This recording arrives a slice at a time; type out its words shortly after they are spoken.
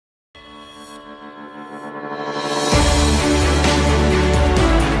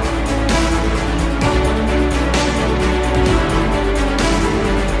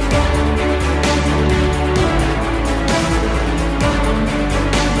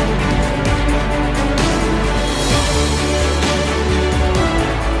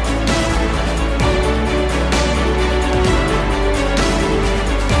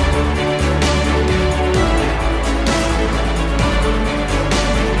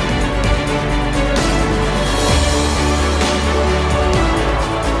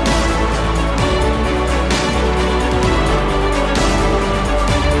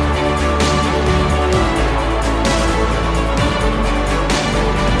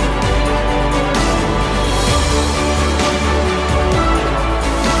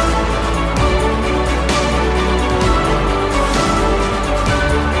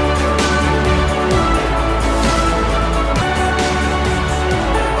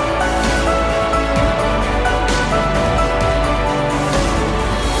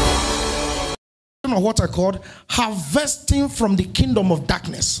what I called harvesting from the kingdom of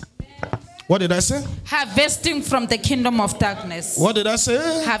darkness. What did I say? Harvesting from the kingdom of darkness. What did I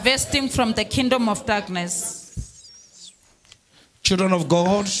say? Harvesting from the kingdom of darkness. Children of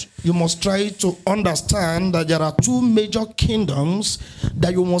God, you must try to understand that there are two major kingdoms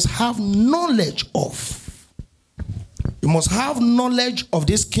that you must have knowledge of. You must have knowledge of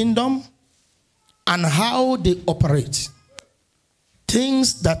this kingdom and how they operate.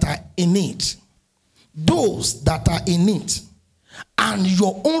 Things that are in it, those that are in it, and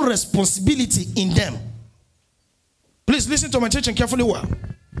your own responsibility in them. Please listen to my teaching carefully well.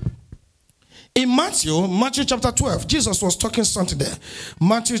 In Matthew chapter 12, Jesus was talking something there.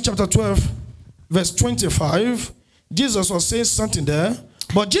 Matthew chapter 12, verse 25, Jesus was saying something there.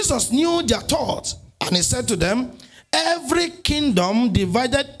 But Jesus knew their thoughts, and he said to them, every kingdom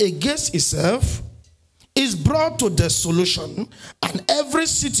divided against itself is brought to dissolution, and every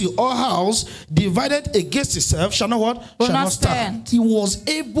city or house divided against itself shall not what? Shall not stand. He was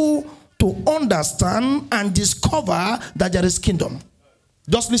able to understand and discover that there is kingdom.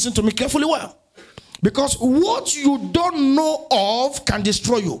 Just listen to me carefully well. Because what you don't know of can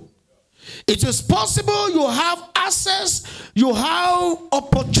destroy you. It is possible you have access, you have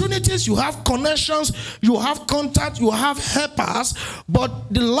opportunities, you have connections, you have contact, you have helpers,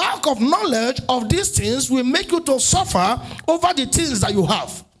 but the lack of knowledge of these things will make you to suffer over the things that you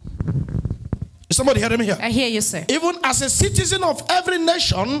have. Is somebody hearing me here? I hear you, sir. Even as a citizen of every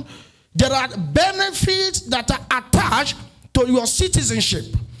nation, there are benefits that are attached to your citizenship.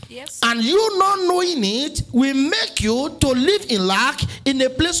 Yes. And you not knowing it will make you to live in lack in a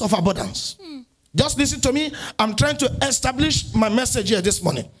place of abundance. Just listen to me. I'm trying to establish my message here this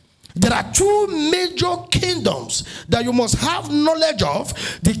morning. There are two major kingdoms that you must have knowledge of.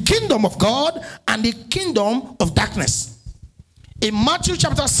 The kingdom of God and the kingdom of darkness. In Matthew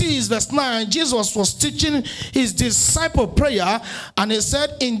chapter 6 verse 9, Jesus was teaching his disciple prayer, and he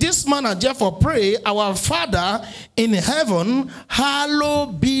said, in this manner therefore pray, our Father in heaven,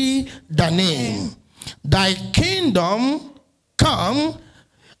 hallowed be thy name. Thy kingdom come,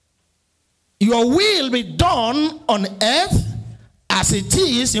 your will be done on earth as it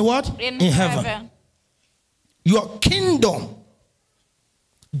is in what? In heaven. Your kingdom.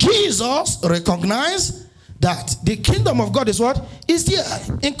 Jesus recognized that the kingdom of God is what? Is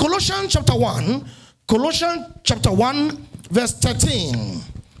there. In Colossians chapter 1 verse 13.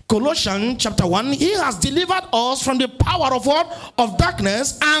 Colossians chapter 1, he has delivered us from the power of what? Of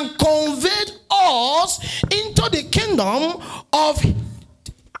darkness, and conveyed us into the kingdom of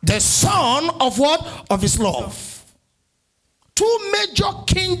the Son of what? Of his love. Two major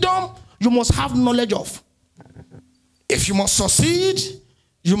kingdoms you must have knowledge of. If you must succeed,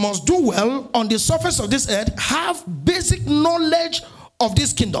 you must do well on the surface of this earth, have basic knowledge of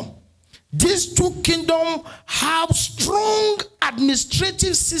this kingdom. These two kingdoms have strong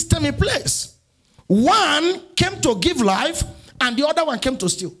administrative system in place. One came to give life, and the other one came to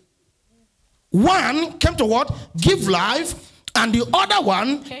steal. One came to what? Give life, and the other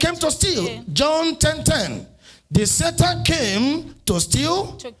one came to steal. John 10:10. The Satan came to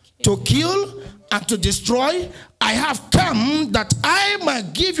steal, to kill, and to destroy. I have come that I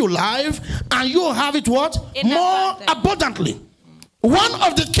might give you life, and you have it what? More abundantly. One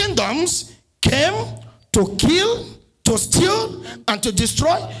of the kingdoms came to kill, to steal, and to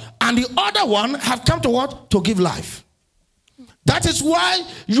destroy, and the other one have come to what? To give life. That is why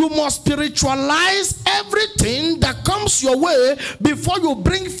you must spiritualize everything that comes your way before you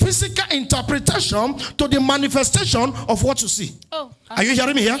bring physical interpretation to the manifestation of what you see. Oh, are you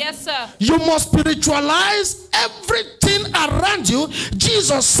hearing me here? Yes, sir. You must spiritualize everything around you.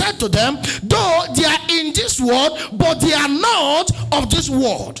 Jesus said to them, though they are in this world, but they are not of this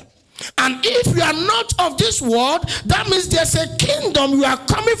world. And if you are not of this world, that means there's a kingdom you are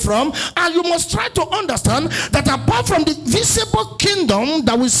coming from, and you must try to understand that apart from the visible kingdom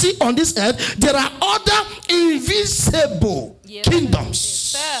that we see on this earth, there are other invisible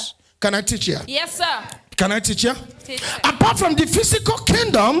kingdoms. Yes, can I teach here? Yes, sir. Can I teach you? Apart from the physical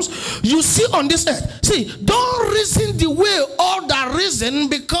kingdoms you see on this earth. See, don't reason the way all that reason,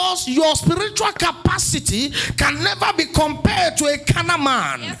 because your spiritual capacity can never be compared to a carnal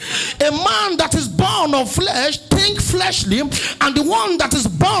man. Yes. A man that is born of flesh think fleshly, and the one that is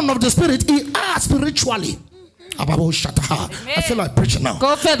born of the spirit, he acts spiritually. I feel like preaching now.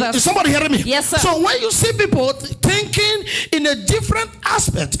 Go further. Is somebody hearing me? Yes, sir. So when you see people thinking in a different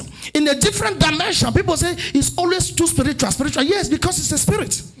aspect, in a different dimension, people say it's always too spiritual. Yes, because it's a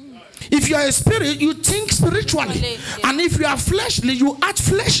spirit. If you are a spirit, you think spiritually. Yes. And if you are fleshly, you act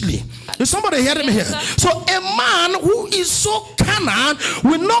fleshly. Is somebody hearing me here? Sir. So a man who is so carnal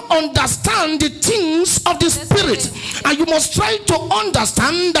will not understand the things of the spirit. And you must try to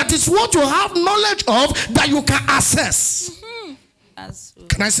understand that it's what you have knowledge of that you can access.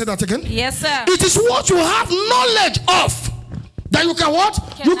 Can I say that again? Yes, sir. It is what you have knowledge of that you can what?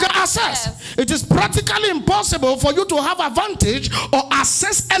 You can access. Yes. It is practically impossible for you to have advantage or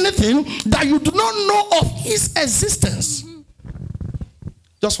access anything that you do not know of his existence.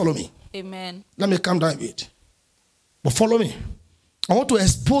 Just follow me. Amen. Let me calm down a bit. But follow me. I want to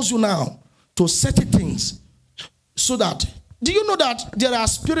expose you now to certain things so that, do you know that there are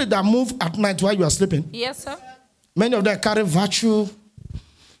spirits that move at night while you are sleeping? Yes, sir. Many of them carry virtue.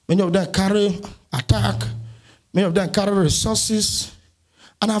 Many of them carry attack. Many of them carry resources.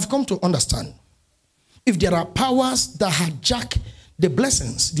 And I've come to understand, if there are powers that hijack the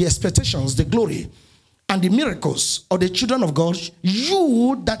blessings, the expectations, the glory, and the miracles of the children of God,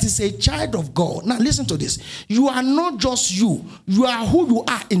 you that is a child of God. Now listen to this. You are not just you. You are who you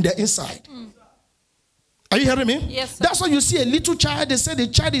are in the inside. Are you hearing me? Yes, sir. That's why you see a little child, they say the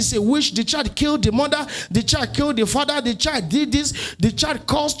child is a witch, the child killed the mother, the child killed the father, the child did this, the child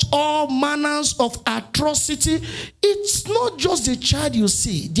caused all manners of atrocity. It's not just the child you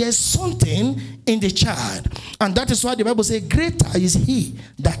see. There's something in the child. And that is why the Bible says, greater is he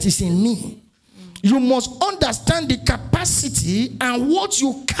that is in me. You must understand the capacity and what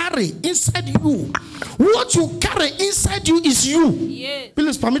you carry inside you. What you carry inside you is you. Yes.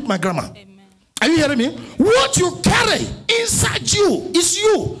 Please permit my grammar. Amen. Are you hearing me? What you carry inside you is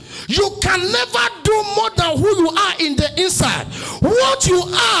you. You can never do more than who you are in the inside. What you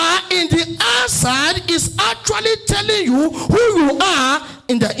are in the outside is actually telling you who you are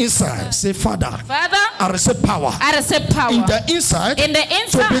in the inside. Say, Father, I receive power. I receive power In the inside.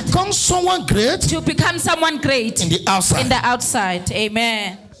 To become someone great. To become someone great. In the outside. In the outside.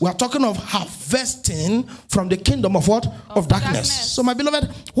 Amen. We are talking of harvesting from the kingdom of what? Of darkness. So my beloved,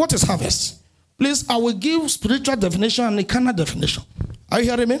 what is harvest? Please, I will give spiritual definition and a carnal definition. Are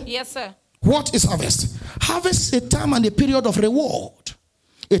you hearing me? Yes, sir. What is harvest? Harvest is a time and a period of reward.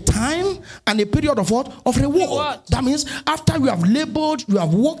 A time and a period of what? Of reward. That means after you have labored, you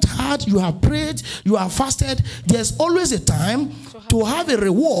have worked hard, you have prayed, you have fasted, there's always a time to have a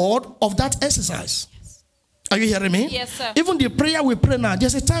reward of that exercise. Yes. Are you hearing me? Yes, sir. Even the prayer we pray now,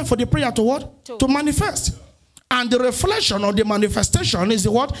 there's a time for the prayer to what? To manifest. And the reflection or the manifestation is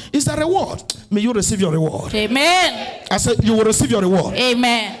the what? Is the reward. May you receive your reward. Amen. I said you will receive your reward.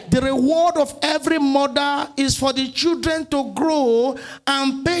 Amen. The reward of every mother is for the children to grow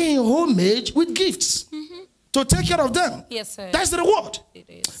and pay homage with gifts. To take care of them. Yes, sir. That's the reward. It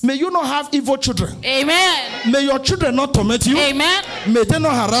is. May you not have evil children. Amen. May your children not torment you. Amen. May they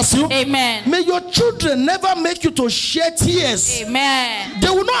not harass you. Amen. May your children never make you to shed tears. Amen. They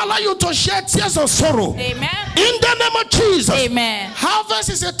will not allow you to shed tears of sorrow. Amen. In the name of Jesus. Amen. Harvest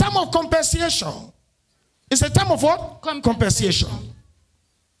is a time of compensation. It's a time of what? Compensation.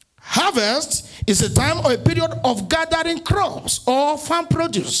 Harvest is a time or a period of gathering crops or farm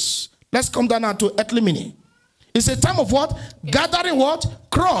produce. Let's come down now to earthly meaning. It's a time of what? Gathering what?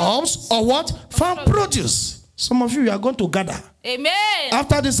 Crops or what? Farm produce. Some of you are going to gather. Amen.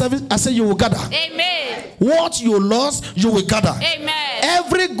 After this service, I say you will gather. Amen. What you lost, you will gather. Amen.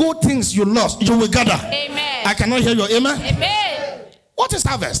 Every good things you lost, you will gather. Amen. I cannot hear your amen. Amen. What is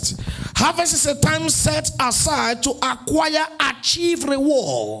harvest? Harvest is a time set aside to acquire, achieve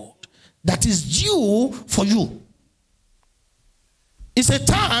reward that is due for you. It's a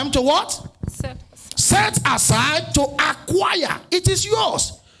time to what? Set aside to acquire. It is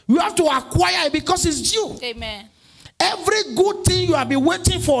yours. You have to acquire it because it's due. Amen. Every good thing you have been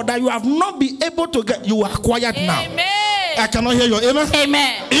waiting for that you have not been able to get, you acquire it now. Amen. I cannot hear your amen.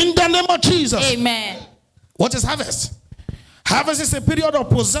 Amen. In the name of Jesus. Amen. What is harvest? Harvest is a period of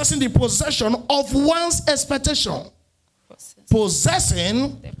possessing the possession of one's expectation.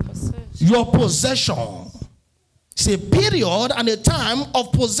 Possessing your possession. It's a period and a time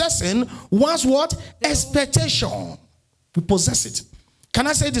of possessing one's what? Expectation. We possess it. Can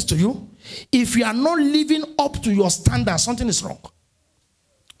I say this to you? If you are not living up to your standards, something is wrong.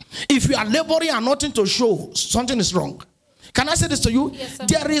 If you are laboring and nothing to show, something is wrong. Can I say this to you? Yes, sir.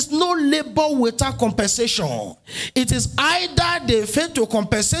 There is no labor without compensation. It is either they failed to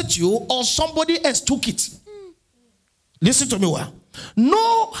compensate you or somebody else took it. Listen to me well.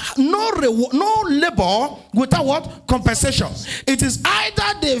 No labor without what? Compensation. It is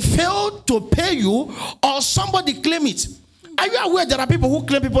either they failed to pay you or somebody claim it. Are you aware there are people who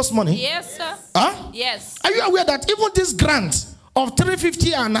claim people's money? Yes, sir. Huh? Yes. Are you aware that even this grant of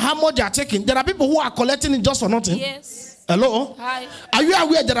 350 and how much they are taking, there are people who are collecting it just for nothing. Yes. Hello? Hi. Are you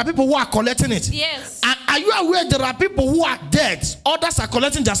aware there are people who are collecting it? Yes. And are you aware there are people who are dead? Others are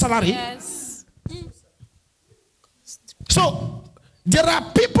collecting their salary? Yes. So, there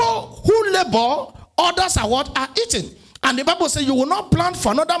are people who labor, others are what? Are eating. And the Bible says you will not plant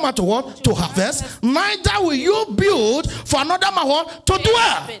for another man to what? To harvest. Neither will you build for another man what? To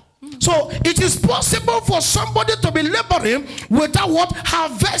dwell. So it is possible for somebody to be laboring without what?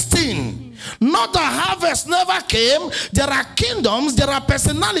 Harvesting. Not the harvest never came. There are kingdoms, there are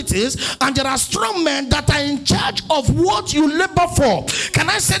personalities, and there are strong men that are in charge of what you labor for. Can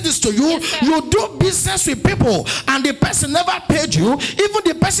I say this to you? Yes, you do business with people and the person never paid you. Even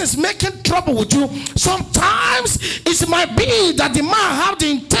the person is making trouble with you. Sometimes it might be that the man have the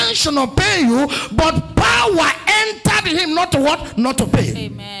intention of paying you, but power entered him not to what? Not to pay.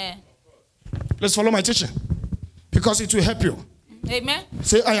 Amen. Let's follow my teaching, because it will help you. Amen.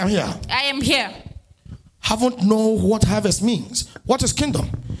 Say, I am here. I am here. Haven't know what harvest means. What is kingdom?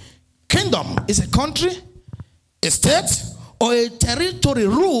 Kingdom is a country, a state, or a territory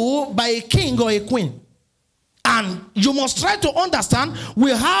ruled by a king or a queen. And you must try to understand, we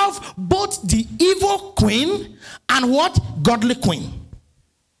have both the evil queen and what? Godly queen.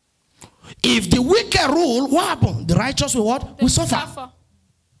 If the wicked rule, what happens? The righteous will what? Will suffer.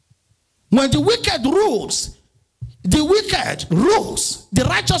 When the wicked rules, the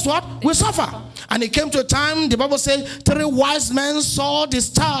righteous what? Will suffer. And it came to a time, the Bible says, 3 wise men saw the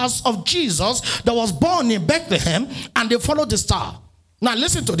stars of Jesus that was born in Bethlehem, and they followed the star. Now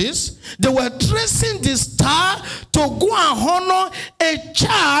listen to this. They were tracing the star to go and honor a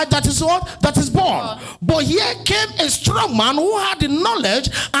child that is what? That is born. But here came a strong man who had the knowledge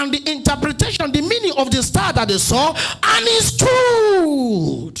and the interpretation, the meaning of the star that they saw, and he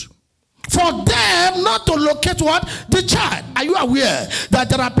stood for them not to locate what? The child. Are you aware that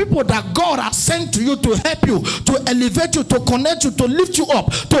there are people that God has sent to you to help you, to elevate you, to connect you, to lift you up,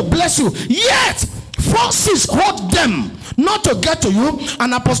 to bless you, yet forces hold them not to get to you?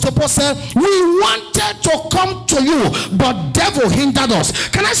 And Apostle Paul said, we wanted to come to you, but devil hindered us.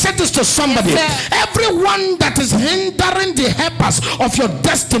 Can I say this to somebody? Yes, everyone that is hindering the helpers of your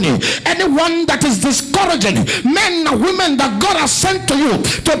destiny, anyone that is discouraging men and women that God has sent to you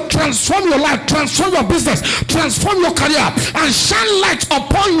to transform your life, transform your business, transform your career, and shine light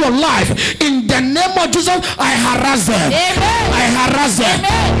upon your life, in the name of Jesus, I harass them. Amen. I harass them.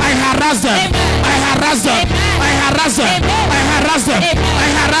 Amen. I harass them. Amen. I harass them. Amen. I harass them. Amen. I harass them. Amen. I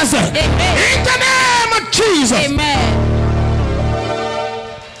harass them. Amen. In the name of Jesus. Amen.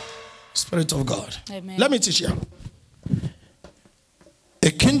 Spirit of God. Amen. Let me teach you.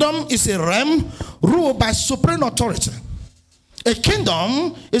 A kingdom is a realm ruled by supreme authority. A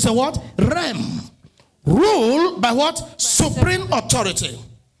kingdom is a what? Realm ruled by what? Supreme authority.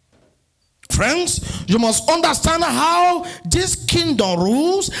 Friends, you must understand how this kingdom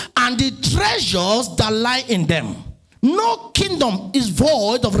rules and the treasures that lie in them. No kingdom is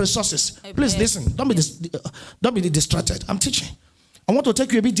void of resources. Amen. Please listen. Don't be distracted. I'm teaching. I want to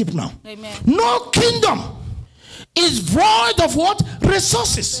take you a bit deep now. Amen. No kingdom is void of what?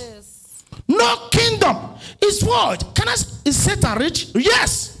 Resources. Yes. No kingdom is void. Is Satan rich?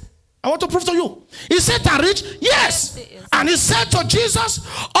 Yes. I want to prove to you. Is Satan rich? Yes. And he said to Jesus,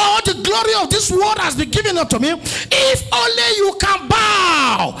 all the glory of this world has been given unto me. If only you can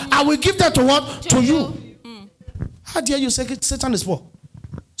bow, I will give that to what? To you. How dare you say Satan is poor?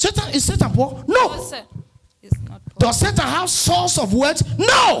 Is Satan poor? No. It's not poor. Does Satan have source of wealth?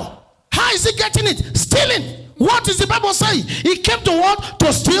 No. How is he getting it? Stealing. What is the Bible saying? He came to what?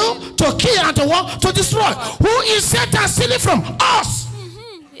 To steal, to kill, and to what? To destroy. Who is Satan stealing from? Us.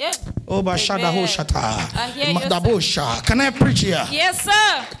 Yeah. Oh, Bashada Ho Shata. Yes, can I preach here? Yes,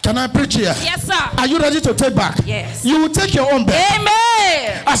 sir. Can I preach here? Yes, sir. Are you ready to take back? Yes. You will take your own back.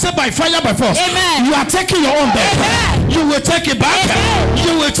 Amen. I said by fire, by force. Amen. You are taking your own back. Amen. You will take it back. Amen.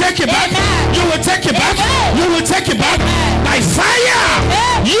 You will take it back. Amen. You will take it back. Amen. You will take it back. Amen. By fire,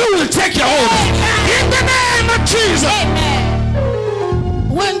 Amen. you will take your own. Amen. In the name of Jesus. Amen.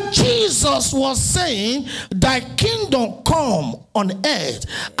 When Jesus was saying, thy kingdom come on earth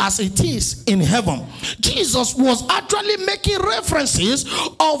as it is in heaven, Jesus was actually making references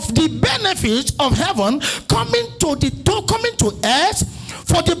of the benefits of heaven coming to earth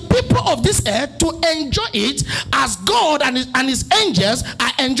for the people of this earth to enjoy it as God and his angels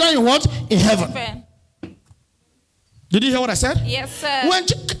are enjoying what? In heaven. Amen. Did you hear what I said? Yes, sir.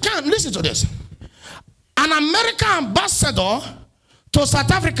 Listen to this. An American ambassador to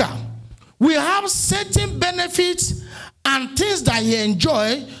South Africa will have certain benefits and things that he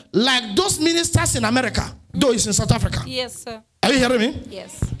enjoy, like those ministers in America. though it's in South Africa. Yes, sir. Are you hearing me?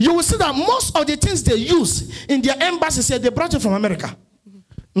 Yes. You will see that most of the things they use in their embassies here, they brought it from America.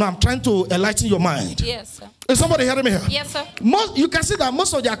 Now I'm trying to enlighten your mind. Yes, sir. Is somebody hearing me here? Yes, sir. You can see that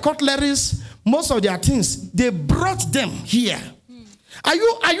most of their cutleries, most of their things, they brought them here. Are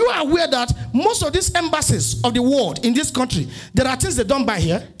you aware that most of these embassies of the world in this country, there are things they don't buy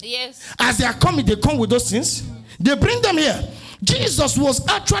here? Yes. As they are coming, they come with those things. They bring them here. Jesus was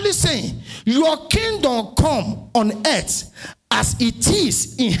actually saying, your kingdom come on earth as it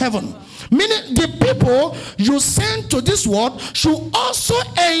is in heaven. Meaning the people you send to this world should also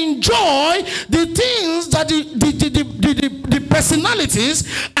enjoy the things that the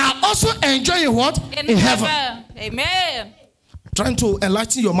personalities are also enjoying what? In heaven. Amen. Trying to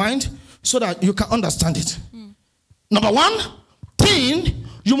enlighten your mind so that you can understand it. Number one thing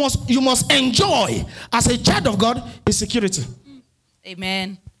you must enjoy as a child of God is security.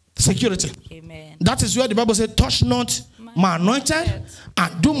 Amen. Security. Amen. That is where the Bible says, touch not my anointed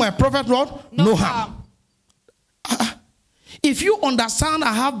and do my prophet Lord no harm. If you understand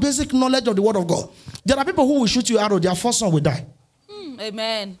and have basic knowledge of the word of God, there are people who will shoot you arrow, their first son will die.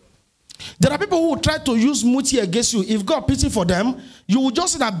 Amen. There are people who will try to use muti against you. If God pity for them, you will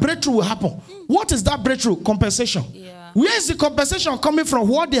just see that breakthrough will happen. What is that breakthrough? Compensation. Yeah. Where is the compensation coming from?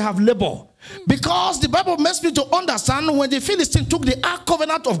 What they have labored. Because the Bible makes me to understand when the Philistines took the Ark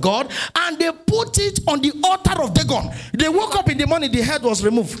Covenant of God and they put it on the altar of Dagon. They woke up in the morning, the head was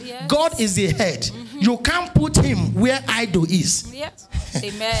removed. Yes. God is the head. You can't put him where idol is. Yes.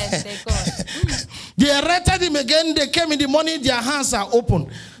 Amen. Thank God. They erected him again. They came in the morning, their hands are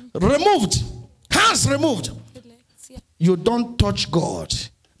open. Removed. Hands removed. You don't touch God.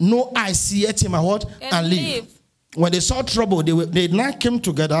 No eye see at him and what? And leave. When they saw trouble, they now came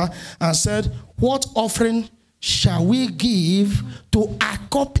together and said, what offering shall we give to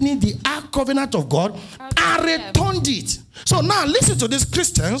accompany the Ark Covenant of God? And returned it. So now listen to these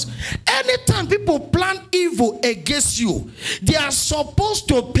Christians. Anytime people plan evil against you, they are supposed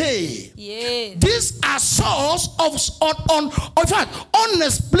to pay. Yeah. These are source of fact,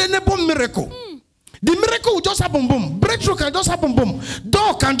 unexplainable miracle. The miracle will just happen, boom. Breakthrough can just happen, boom.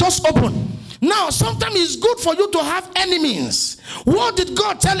 Door can just open. Now, sometimes it's good for you to have enemies. What did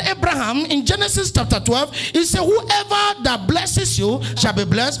God tell Abraham in Genesis chapter 12? He said, whoever that blesses you shall be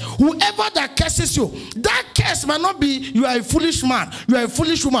blessed. Whoever that curses you. That curse might not be, you are a foolish man, you are a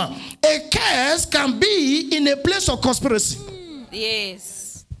foolish woman. A curse can be in a place of conspiracy.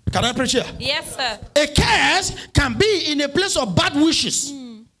 Yes. Can I preach here? Yes, sir. A curse can be in a place of bad wishes.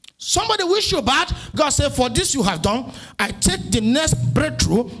 Somebody wish you bad. God said, for this you have done, I take the next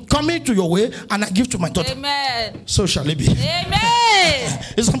breakthrough coming to your way and I give to my daughter. Amen. So shall it be. Amen.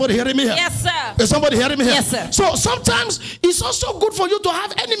 Is somebody hearing me here? Yes, sir. Is somebody hearing me here? Yes, sir. So sometimes it's also good for you to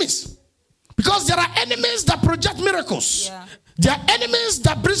have enemies. Because there are enemies that project miracles. Yeah. There are enemies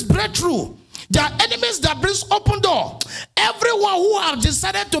that bring breakthrough. There are enemies that brings open door. Everyone who have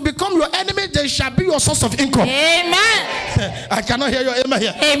decided to become your enemy, they shall be your source of income. Amen. I cannot hear your amen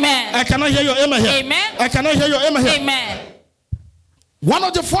here. Amen. I cannot hear your amen here. Amen. I cannot hear your amen here. Amen. One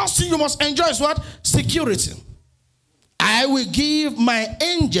of the first things you must enjoy is what? Security. I will give my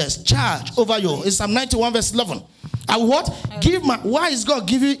angels charge over you. It's Psalm 91 verse 11. I will what? Give my, why is God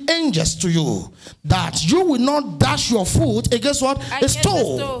giving angels to you? That you will not dash your foot against what? A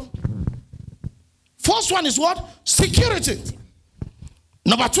stone. First one is what? Security.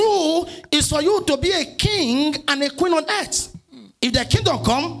 Number two is for you to be a king and a queen on earth. If the kingdom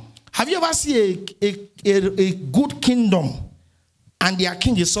come, have you ever seen a good kingdom and their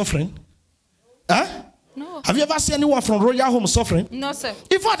king is suffering? Huh? No. Have you ever seen anyone from royal home suffering? No, sir.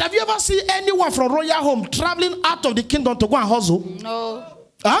 In fact, have you ever seen anyone from royal home traveling out of the kingdom to go and hustle? No.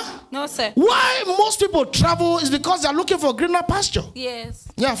 Huh? No, sir. Why most people travel is because they are looking for greener pasture. Yes.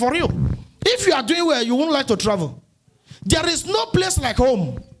 Yeah, for real. If you are doing well, you won't like to travel. There is no place like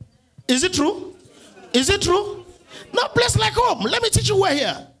home. Is it true? Is it true? No place like home. Let me teach you where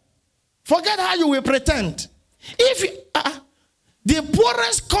here. Forget how you will pretend. If you, the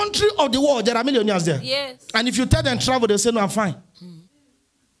poorest country of the world, there are millionaires there. Yes. And if you tell them travel, they say, no, I'm fine.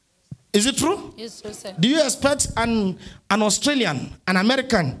 Is it true? Yes, sir. Do you expect an Australian, an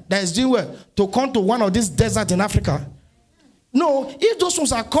American that is doing well to come to one of these deserts in Africa? No. If those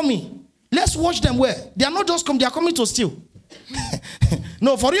ones are coming, let's watch them where. They are not just coming, they are coming to steal.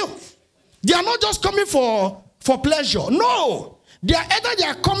 No, for real. They are not just coming for pleasure. No. They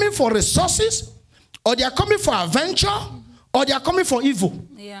are coming for resources, or they are coming for adventure, or they are coming for evil.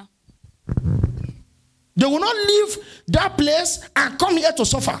 Yeah. They will not leave that place and come here to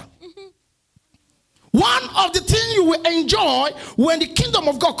suffer. One of the things you will enjoy when the kingdom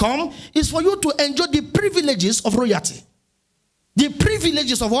of God comes is for you to enjoy the privileges of royalty. The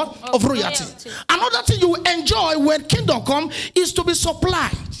privileges of what? Of royalty. Another thing you will enjoy when kingdom comes is to be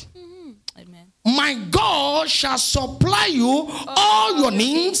supplied. Amen. My God shall supply you all your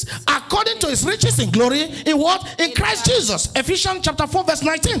needs according to his riches in glory in what? In Christ Jesus. Ephesians chapter 4 verse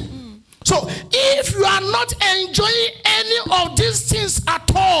 19. So if you are not enjoying any of these things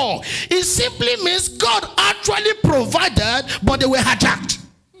at all, it simply means God actually provided, but they were hijacked.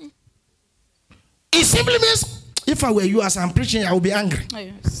 It simply means, if I were you as I'm preaching, I will be angry.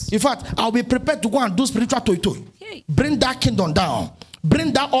 Yes. In fact, I'll be prepared to go and do spiritual toy. Bring that kingdom down.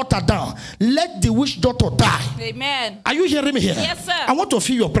 Bring that altar down. Let the witch daughter die. Amen. Are you hearing me here? Yes, sir. I want to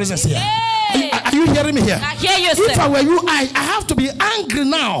feel your presence here. Yay. Are you hearing me here? I hear you, sir. If I were you, I have to be angry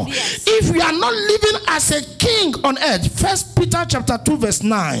now. Yes. If we are not living as a king on earth, 1 Peter chapter 2 verse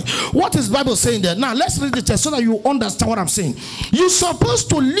 9. What is the Bible saying there? Now let's read the text so that you understand what I'm saying. You're supposed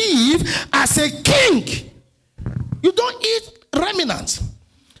to live as a king. You don't eat remnants.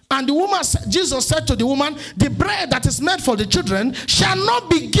 And the woman, Jesus said to the woman, the bread that is made for the children shall not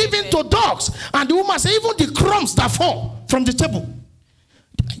be given to dogs. And the woman said, even the crumbs that fall from the table.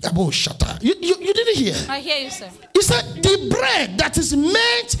 Oboh, shut up. You didn't hear. I hear you, sir. He said, the bread that is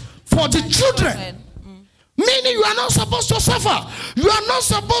made for the children. Meaning you are not supposed to suffer. You are not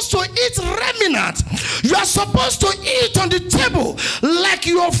supposed to eat remnant. You are supposed to eat on the table like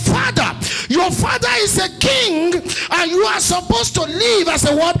your father. Your father is a king, and you are supposed to live as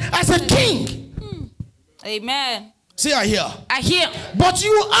a what? As a king. Amen. See, I hear. I hear. But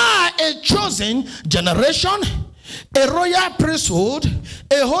you are a chosen generation, a royal priesthood,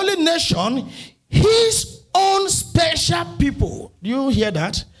 a holy nation, his own special people. Do you hear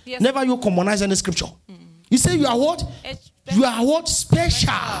that? Yes. Never you commonize any scripture. You say you are what? You are what?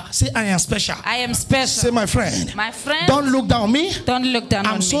 Special. Say I am special. I am special. Say my friend. My friend. Don't look down on me. Don't look down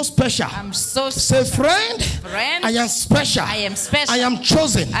on me. I'm so special. I'm so special. Say friend. Friend. I am special. I am special. I am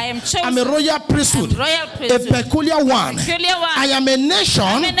chosen. I am chosen. I'm a royal priesthood. Royal priesthood. A peculiar one. Peculiar one. I am a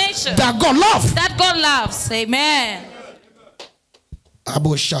nation, that God loves. That God loves. Amen.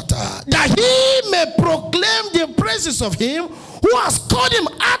 Oboh Shatta. That he may proclaim the praises of him who has called him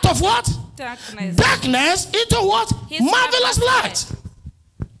out of what? Darkness into what? His marvelous light.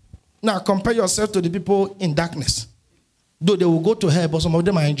 Now compare yourself to the people in darkness. Though they will go to hell, but some of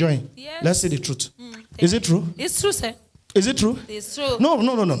them are enjoying. Yes. Let's say the truth. Is it true? It's true, sir. Is it true? It's true. No.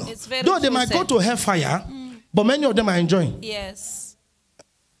 It's very Though they true, might sir. go to hellfire, but many of them are enjoying. Yes.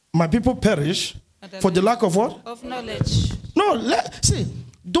 My people perish for the lack of what? Of knowledge. No, see.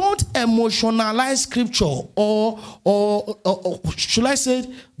 Don't emotionalize scripture or should I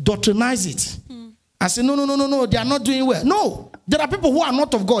say doctrinize it. I say no, they are not doing well. No, there are people who are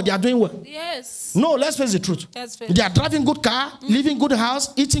not of God, they are doing well. Yes. No, let's face the truth. They are driving good car, living good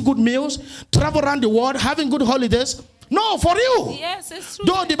house, eating good meals, travel around the world, having good holidays. No, for you. Yes, it's true.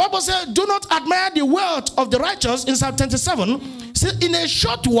 Though the Bible says, do not admire the wealth of the righteous in Psalm 27. See, in a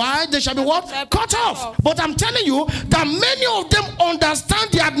short while, they shall be what? Cut off. But I'm telling you that many of them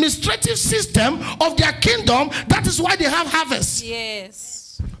understand the administrative system of their kingdom. That is why they have harvest.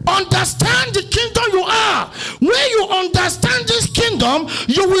 Yes. Understand the kingdom you are. When you understand this kingdom,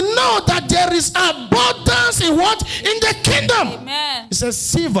 you will know that there is abundance in what? In the kingdom. Amen. It says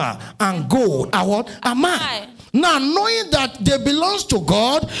silver and gold are what? Are mine. Now, knowing that they belongs to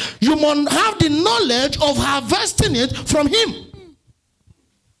God, you must have the knowledge of harvesting it from him.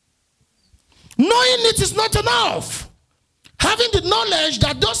 Knowing it is not enough. Having the knowledge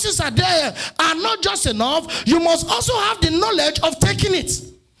that those things are there are not just enough, you must also have the knowledge of taking it.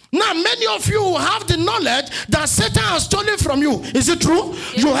 Now, many of you have the knowledge that Satan has stolen from you. Is it true?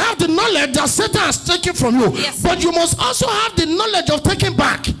 Yes. You have the knowledge that Satan has taken from you. Yes. But you must also have the knowledge of taking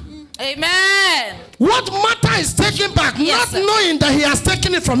back. Amen. What matter is taking back, yes, not knowing that he has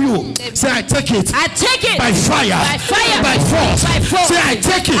taken it from you. Amen. Say, I take it. I take it. By fire. By fire. By force. By force. Say, I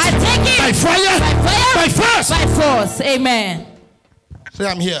take it. I take it. By fire. By fire. By force. By force. Amen. Say,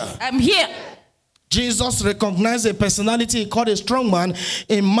 I'm here. I'm here. Jesus recognized a personality called a strong man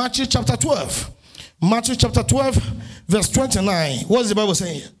in Matthew chapter 12. Matthew chapter 12, verse 29. What is the Bible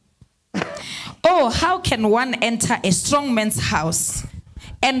saying here? Oh, how can one enter a strong man's house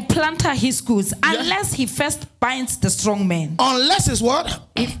and plunder his goods unless he first binds the strong man? Unless it's what?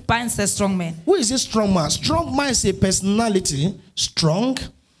 He binds the strong man. Who is this strong man? Strong man is a personality, strong,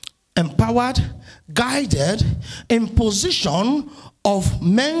 empowered, guided, in position of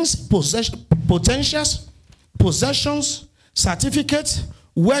men's potentials, possessions, certificates,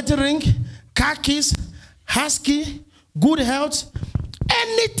 wedding ring, car keys, husky, good health,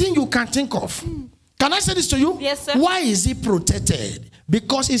 anything you can think of Can I say this to you? Yes, sir. Why is he protected?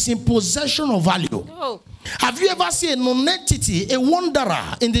 Because it's in possession of value. Oh. Have you ever seen a non-entity, a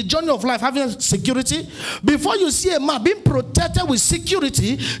wanderer in the journey of life having security? Before you see a man being protected with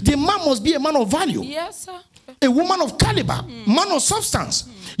security, the man must be a man of value. Yes, sir. A woman of caliber, man of substance.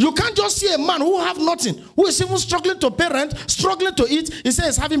 You can't just see a man who have nothing, who is even struggling to pay rent, struggling to eat. He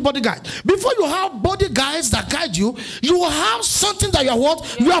says having bodyguard. Before you have bodyguards that guide you, you will have something that you are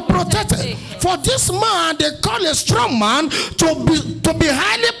what? You are protected. For this man, they call a strong man to be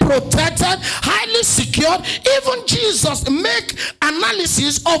highly protected, highly secured. Even Jesus make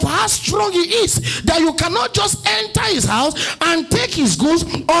analysis of how strong he is, that you cannot just enter his house and take his goods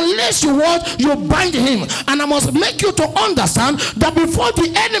unless you what? You bind him. And I must make you to understand that before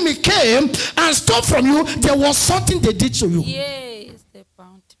the enemy came and stole from you, there was something they did to you. Yes, they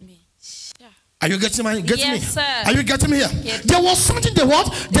bound me. Are you getting me? Yes, sir. Are you getting me here? Yes. There was something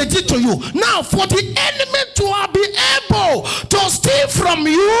they did to you. Now, for the enemy to be able to steal from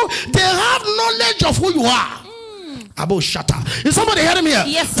you, they have knowledge of who you are. Oboh shatter. Is somebody hearing me here?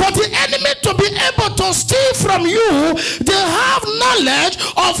 Yes. For the enemy to be able to steal from you, they have knowledge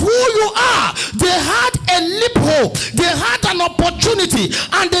of who you are. They had a loophole. They had an opportunity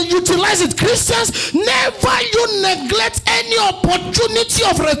and they utilize it. Christians, never you neglect any opportunity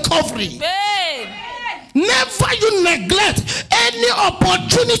of recovery. Hey. Never you neglect any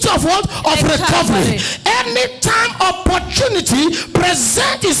opportunity of what? Of recovery. Anytime opportunity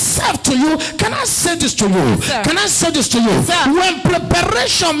present itself to you, can I say this to you? Sir. Can I say this to you? Sir. When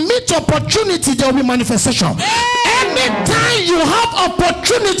preparation meets opportunity, there will be manifestation. Anytime you have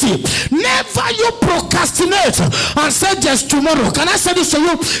opportunity, never you procrastinate and say just tomorrow. Can I say this to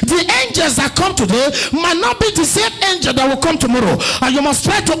you? The angels that come today might not be the same angel that will come tomorrow. And you must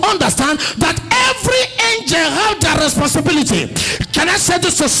try to understand that every angel have their responsibility. Can I say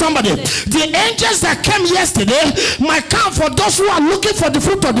this to somebody? The angels that came yesterday might come for those who are looking for the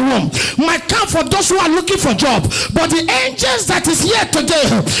fruit of the womb, might come for those who are looking for job, but the angels that is here today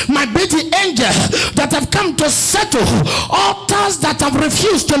might be the angel that have come to settle altars that have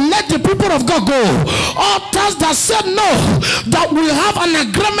refused to let the people of God go, altars that said no, that we have an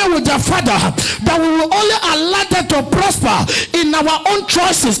agreement with their Father, that we will only allow them to prosper in our own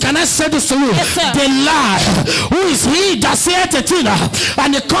choices. Can I say this to you? Yes, sir. They lie. Who is he that saith a thing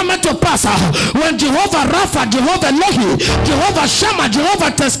and it cometh to pass? When Jehovah Rapha, Jehovah Lehi, Jehovah Shammah,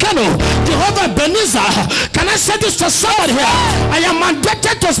 Jehovah Teskano, Jehovah Beniza. Can I say this to somebody here? I am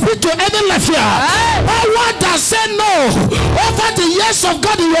mandated to speak to any life here. Power that said no over the years of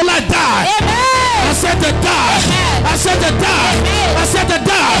God in your life die. I said they die. I said they die. I said they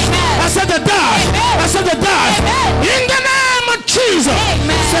die. I said they die. I said they die. In the name of Jesus.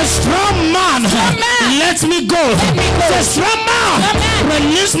 Say strong man, let me go. Say strong man,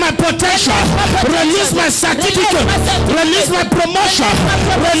 release my protection, release my certificate, release my promotion,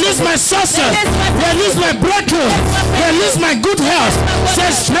 release my success, release my breakthrough, release my good health.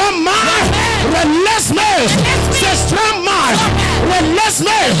 Say strong man, release me. Say strong man, release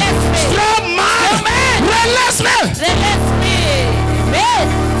me. Strong man, release me.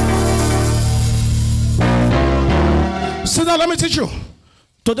 So now let me teach you.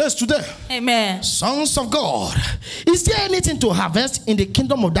 Today is today. Amen. Sons of God. Is there anything to harvest in the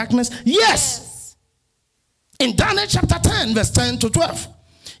kingdom of darkness? Yes. In Daniel chapter 10, verse 10 to 12.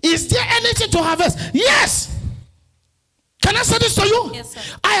 Is there anything to harvest? Yes. Can I say this to you? Yes,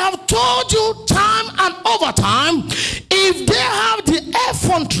 sir. I have told you time and over time, if they have the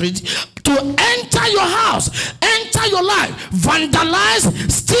effrontery to enter your house, enter your life,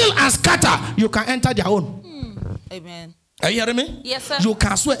 vandalize, steal and scatter, you can enter their own. Amen. Are you hearing me? Yes, sir. You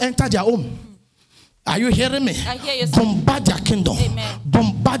can swear enter their home. Are you hearing me? I hear you, sir. Bombard their kingdom. Amen.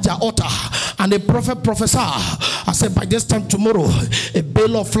 Bombard their altar. And the prophet prophesied. I said, by this time tomorrow, a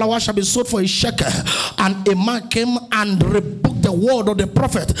bale of flour shall be sold for a shekel. And a man came and rebuked the word of the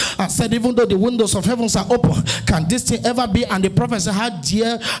prophet and said, even though the windows of heavens are open, can this thing ever be? And the prophet said,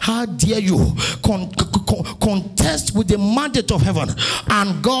 how dare you contest with the mandate of heaven?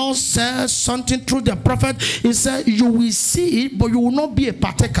 And God said something through the prophet. He said, you will see it, but you will not be a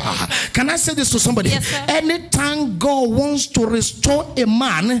partaker. Can I say this to somebody? Yes, sir. Anytime God wants to restore a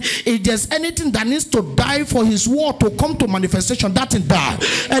man, if there's anything that needs to die for his word to come to manifestation, that is die.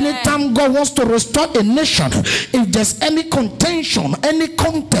 Anytime God wants to restore a nation, if there's any contention, any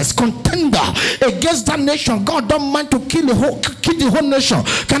contender against that nation, God don't mind to kill the whole nation.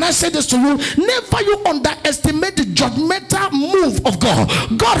 Can I say this to you? Never you underestimate the judgmental move of God.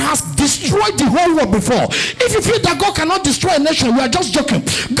 God has destroyed the whole world before. If you feel that God cannot destroy a nation, you are just joking.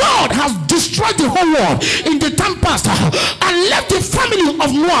 God has destroyed the whole world in the time past and left the family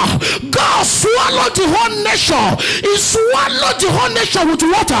of Noah. God swallowed the whole nation. He swallowed the whole nation with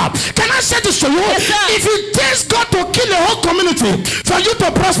water. Can I say this to you? Yes, if it takes God to kill a whole community for you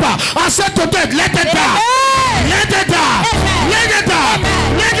to prosper, I said to them, let it die. Let it die. Let it die.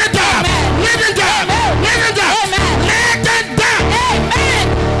 Let it die. Let it die. Let it die. Let it die.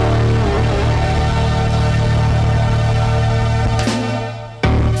 Amen.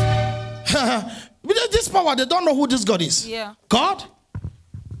 With this power, they don't know who this God is. Yeah. God,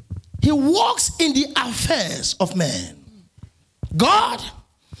 He works in the affairs of men. God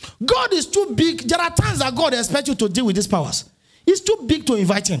is too big. There are times that God expects you to deal with these powers. It's too big to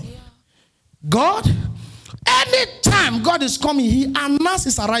invite Him. Yeah. God, anytime God is coming, He announced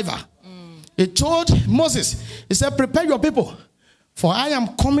His arrival. He told Moses, He said, prepare your people, for I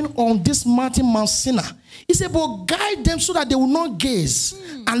am coming on this mountain, Mount Sinai. He said, but guide them so that they will not gaze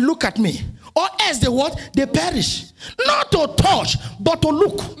and look at me. Or else they what? They perish. Not to touch, but to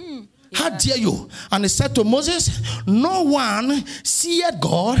look. How dare you? And He said to Moses, no one seeth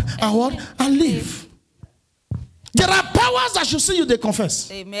God and what? And live. There are powers that should see you, they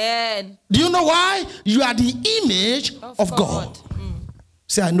confess. Amen. Do you know why? You are the image of God.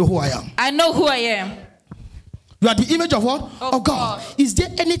 Say, I know who I am. I know who I am. You are the image of what? Of God. Is there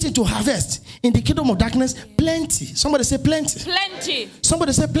anything to harvest in the kingdom of darkness? Plenty. Somebody say plenty. Plenty.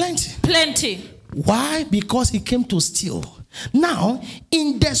 Somebody say plenty. Plenty. Why? Because He came to steal. Now,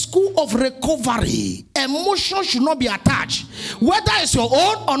 in the school of recovery, emotion should not be attached. Whether it's your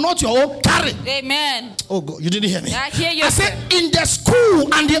own or not your own, carry. Amen. Oh God, you didn't hear me. I hear you. I said, in the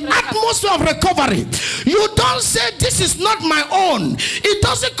school and the atmosphere of recovery, you don't say this is not my own. It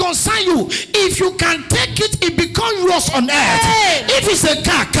doesn't concern you. If you can take it, it becomes yours on earth. If it's a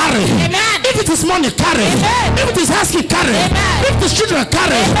car, carry. Amen. If it is money, carry. Amen. If it is asking, carry. Amen. If it is children,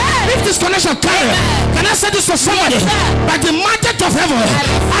 carry. Amen. If it is connection, carry. Amen. Can I say this to somebody? Yes, by the mandate of heaven,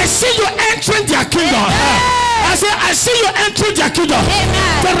 I see you entering their kingdom. I say, I see you entering their kingdom.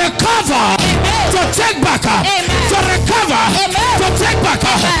 Amen. To recover, Amen. to take back, Amen. to recover, Amen. to take back,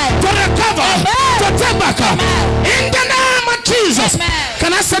 Amen. to recover, Amen. to take back. Amen. In the name of Jesus. Amen.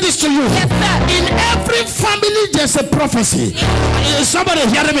 Can I say this to you? Yes, sir. In every family there's a prophecy. Is somebody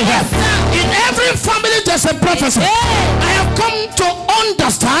hearing me here? In every family there's a prophecy. I have come to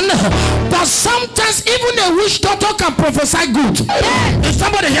understand that sometimes even a witch doctor can prophesy good. Is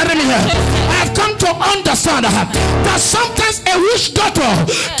somebody hearing me here? I have come to understand that sometimes a witch doctor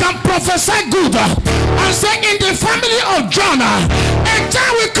can prophesy good and say in the family of Jonah, a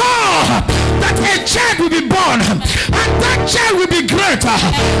time will come that a child will be born and that child will be great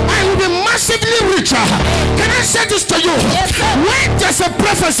and will be massively richer. Can I say this to you? Yes, when there's a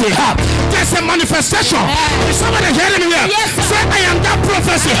prophecy, there's a manifestation. Is somebody hearing me here? Yes, say I am that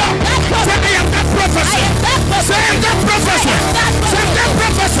prophecy. Say I am that prophecy. Say I am that prophecy. Say that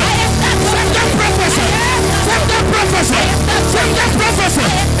prophecy. Say that prophecy. Say that prophecy. Say that prophecy.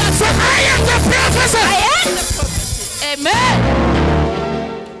 Say I am the prophecy. I am the prophecy. Amen.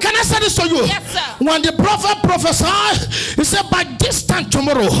 Can I say this to you? Yes, sir. When the prophet prophesied, he said, by this time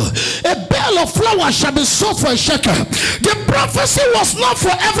tomorrow, a bale of flour shall be sold for a shekel. The prophecy was not for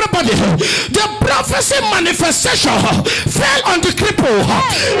everybody. The prophecy manifestation fell on the cripple.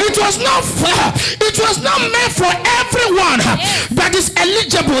 It was not meant for everyone that is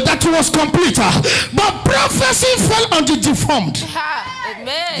eligible, that was complete. But prophecy fell on the deformed.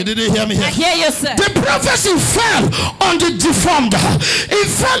 Amen. You didn't hear me here? I hear you, sir. The prophecy fell on the deformed. It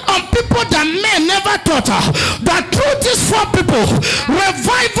fell on people that men never thought that through these four people,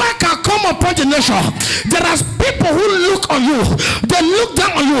 revival can come upon the nation. There are people who look on you. They look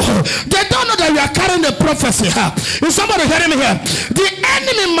down on you. They don't know that you are carrying a prophecy. Is somebody hearing me here? The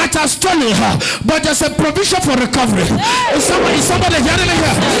enemy might have stolen her, but there's a provision for recovery. Is somebody hearing me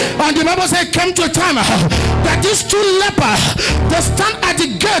here? And the Bible says, came to a time that these two lepers, they stand at the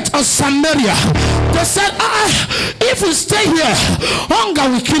gate of Samaria. They said, if we stay here, hunger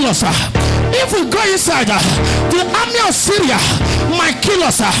will kill us. If we go inside, the army of Syria might kill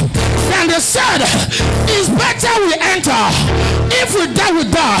us. And they said, it's better we enter. If we die, we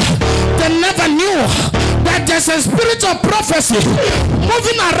die. They never knew that there's a spirit of prophecy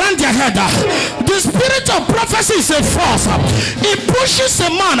moving around their head. The spirit of prophecy is a force. It pushes a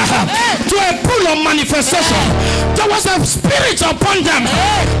man to a pool of manifestation. There was a spirit upon them.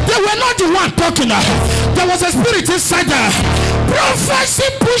 They were not the one talking. There was a spirit inside them. Prophecy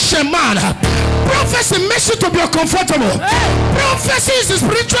push a man. Prophecy makes you to be uncomfortable. Prophecy is a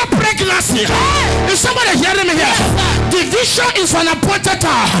spiritual pregnancy. mercy. Is somebody hearing me here? The vision is for an appointed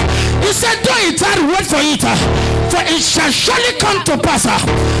time. He said, do it, wait for it, for it shall surely come to pass.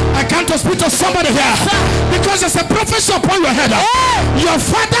 I come to speak to somebody here because there's a prophecy upon your head. Your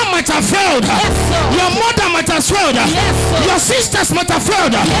father might have failed, your mother might have failed, your sisters might have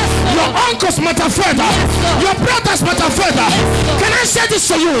failed, your uncles might have failed, your brothers might have failed. Can I say this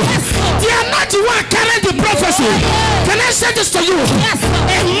to you? They are not the one carrying the prophecy. Can I say this to you?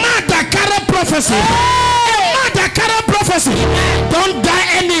 A man that carry prophecy, a man that carry prophecy, don't die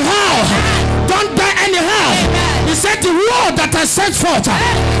anyhow. Don't die anyhow. He said the word that I sent forth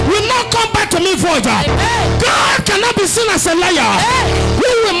will not come back to me void. God cannot be seen as a liar. Who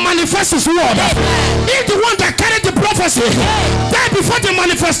will manifest his word? If the one that carried the prophecy died before the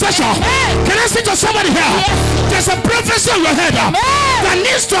manifestation, can I say to somebody here? There's a prophecy on your head that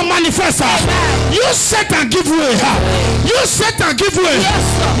needs to manifest. You Satan give way. You Satan give way.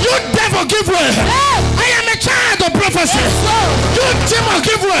 You devil give way. I am a child of prophecy. You demon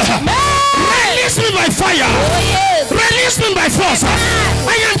give way. Release me by fire. Release me by force.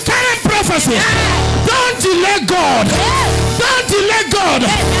 I am carrying prophecy. Don't delay God. Don't delay God.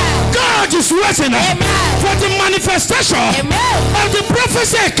 God is waiting for the manifestation of the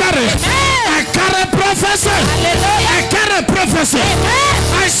prophecy I carry. I carry prophecy. I carry prophecy.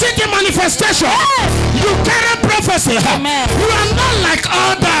 I see the manifestation. You carry prophecy. You are not like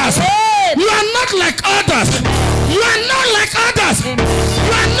others. You are not like others. You are not like others.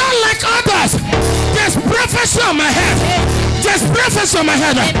 You are not like others. There's prophecy on my head. There's prophecy on my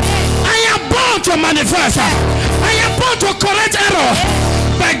head. I am born to manifest. I am born to correct error.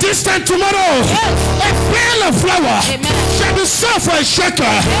 By this time tomorrow, a pail of flour shall be sold for a shekel.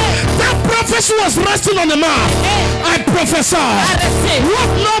 That prophecy was resting on the man. I prophesy what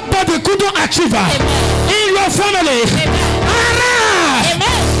nobody couldn't achieve in your family. Arise!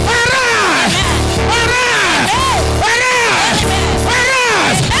 Arise! Arise! Arise!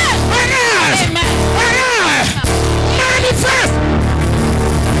 Arise! Arise! Arise! Manifest!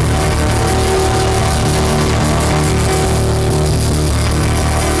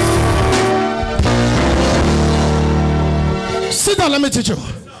 Sit down, let me teach you.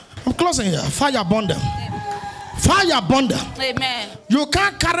 I'm closing here. Fire burn them. Fire burn them. Amen. You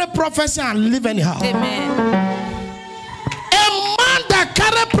can't carry prophecy and live anyhow. Amen. A man that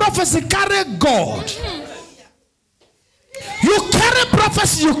carry prophecy carry God. You carry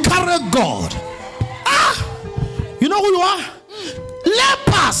prophecy, you carry God. You know who you are?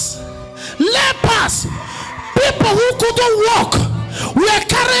 Lepers. Lepers. People who couldn't walk were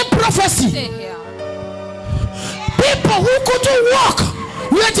carrying prophecy. People who couldn't walk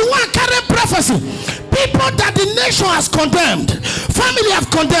were the one carrying prophecy. People that the nation has condemned, family have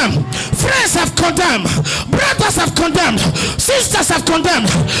condemned, friends have condemned, brothers have condemned, sisters have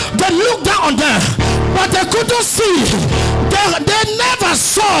condemned. They looked down on them, but they couldn't see. They never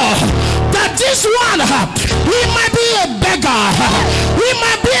saw that this one, he might be a beggar. He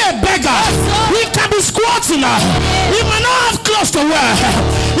might be a beggar. He can be squatting. He might not have clothes to wear.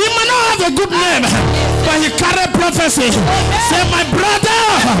 He might not have a good name, but he carry prophecy. Say, my brother,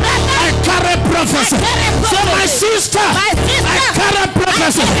 I carry prophecy. Say, my sister, I carry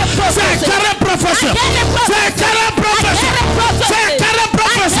prophecy. Say, I carry prophecy. Say, I carry prophecy. Say, I carry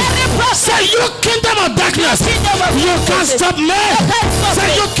prophecy. Say, you kingdom of darkness, you can't stop me. Say,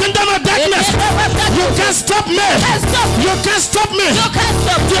 you kingdom of darkness, you can't stop me. You can't stop me.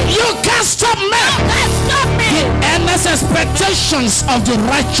 You can't stop me. The endless expectations of the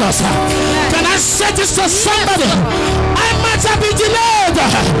righteous. Can I say this to somebody? I might have been delayed,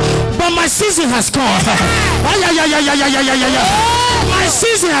 but my season has come. My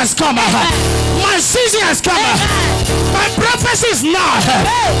season has come. My season has come. My prophecy is not.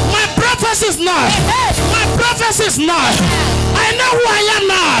 My prophecy is not. My prophecy is not. I know who I am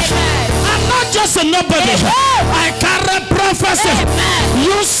now. I'm not just a nobody. I carry prophecy.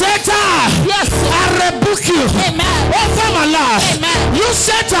 You Satan, I rebuke you over my life. You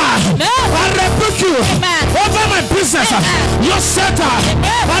Satan, I rebuke you over my business. You Satan,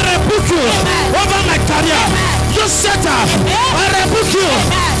 I rebuke you over my career. You Satan, I rebuke you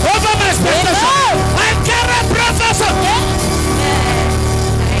over my expectation. I carry prophecy.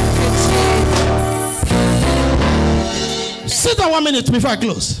 Sit down 1 minute before I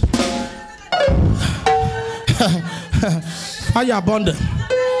close. Fire burn them.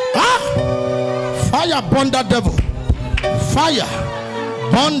 Fire burn that devil. Fire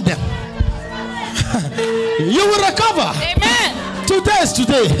burn them. You will recover. Amen. Today is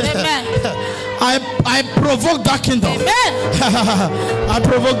today. Amen. I provoke that kingdom. Amen. I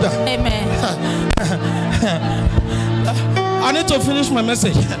provoke that. Amen. I need to finish my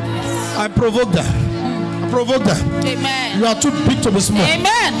message. I provoked them. I provoked them. Amen. You are too big to be small.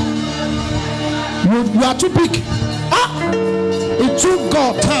 Amen. You are too big. It took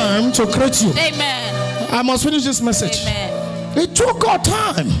God time to create you. Amen. I must finish this message. Amen. It took God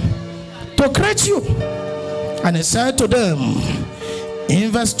time to create you. And he said to them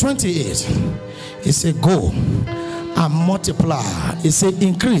in verse 28, he said, go and multiply. He said,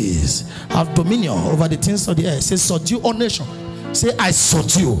 increase, have dominion over the things of the earth. He said, subdue all nations. Say, I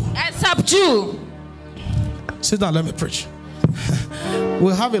subdue. I subdue. Sit down, let me preach.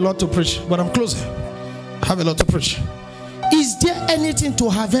 We'll have a lot to preach, but I'm closing. I have a lot to preach. Is there anything to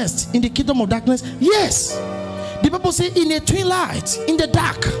harvest in the kingdom of darkness? Yes. The Bible says, in a twilight, in the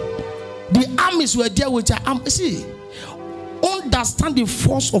dark, the armies were there with their arms. See, understand the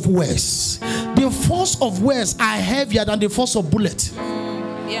force of words. The force of words are heavier than the force of bullet.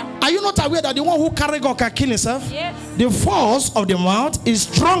 Yeah. Are you not aware that the one who carry gun can kill himself? Yes. The force of the mouth is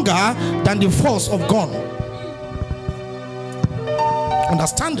stronger than the force of gun.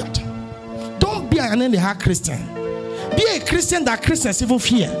 Understand that. Don't be an anyhow Christian. Be a Christian that Christians even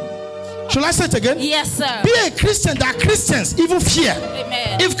fear. Shall I say it again? Yes, sir. Be a Christian that Christians even fear.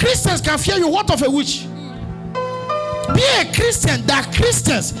 Amen. If Christians can fear you, what of a witch? Be a Christian that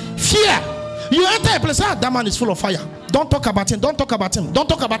Christians fear. You enter a place, that man is full of fire. Don't talk about him. Don't talk about him. Don't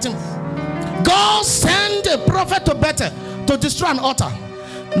talk about him. God sent a prophet to Bethel to destroy an altar.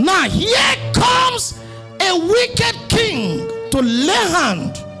 Now here comes a wicked king to lay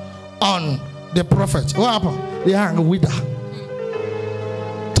hand on the prophet. What happened? They hang with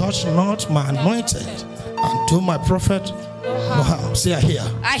her. Touch not my anointed, and to my prophet no harm. Say, I hear.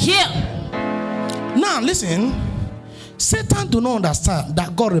 I hear. Now listen. Satan do not understand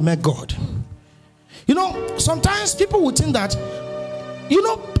that God remains God. You know, sometimes people will think that, you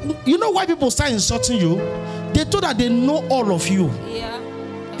know why people start insulting you? They thought that they know all of you. Yeah.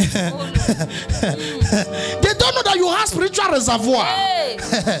 They don't know that you have spiritual reservoir. Hey.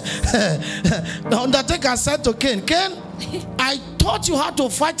 The Undertaker said to Cain, I taught you how to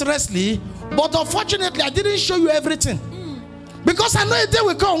fight wrestling, but unfortunately I didn't show you everything. Because I know a day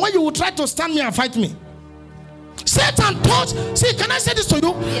will come when you will try to stand me and fight me. Satan thought, see, can I say this to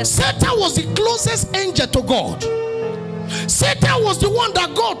you? Yes. Satan was the closest angel to God. Satan was the one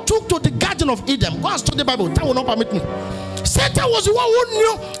that God took to the Garden of Eden. Go and study the Bible. That will not permit me. Satan was the one who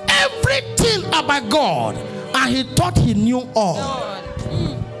knew everything about God, and he thought he knew all.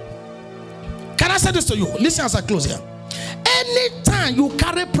 Can I say this to you? Listen as I close here. Anytime you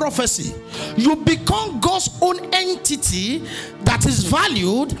carry prophecy, you become God's own entity that is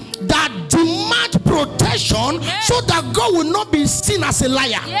valued, that demands protection, yes, so that God will not be seen as a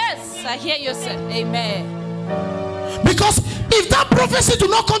liar. Yes, I hear you, sir. Amen. Because if that prophecy do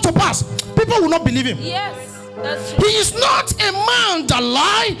not come to pass, people will not believe him. Yes. That's true. He is not a man that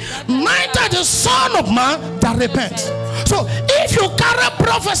lie, neither the son of man that repents. So if you carry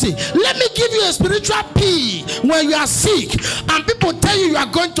prophecy, let me give you a spiritual pee when you are sick and people tell you you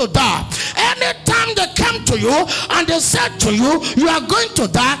are going to die. Anytime they come to you and they said to you, you are going to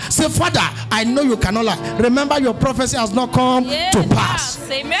die, say, Father, I know you cannot lie. Remember, your prophecy has not come to pass.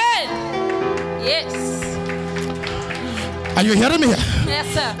 Yes. Amen. Yes. Are you hearing me here? Yes,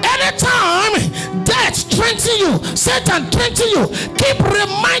 sir. Anytime death strengthens you, Satan strengthens you, keep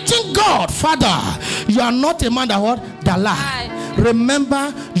reminding God, Father, you are not a man that what? That lie.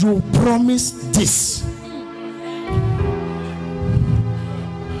 Remember, you promised this.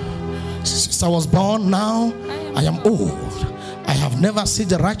 Since I was born, now I am old. I have never seen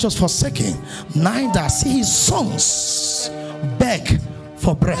the righteous forsaken, neither see his sons beg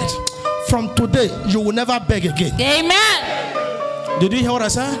for bread. From today, you will never beg again. Amen. Did you hear what I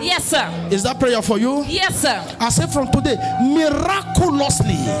said? Yes, sir. Is that prayer for you? Yes, sir. I said from today,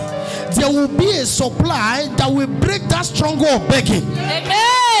 miraculously, there will be a supply that will break that stronghold of begging.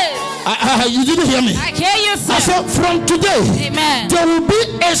 Amen. You didn't hear me? I hear you, sir. I said from today, amen, there will be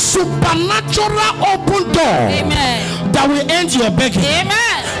a supernatural open door, amen, that will end your begging.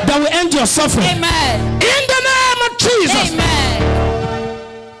 Amen. That will end your suffering. Amen. In the name of Jesus. Amen.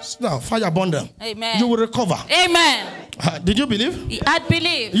 Now, fire burn them. Amen. You will recover. Amen. Did you believe? I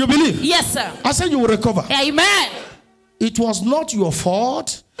believe. You believe? Yes, sir. I said you will recover. Amen. It was not your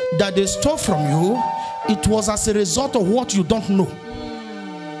fault that they stole from you. It was as a result of what you don't know.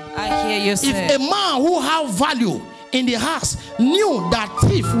 I hear you, sir. If a man who have value in the house knew that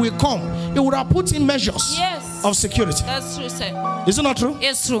thief will come, he would have put in measures, yes, of security. That's true, sir. Is it not true?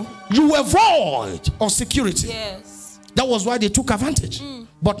 It's true. You were void of security. Yes. That was why they took advantage.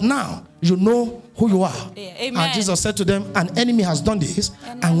 But now you know who you are. Yeah. Amen. And Jesus said to them, an enemy has done this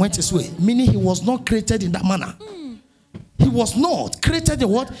and went his way. Meaning he was not created in that manner. He was not created the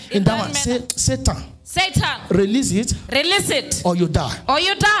what? In that one. Say, Satan. Satan. Release it. Release it. Or you die. Or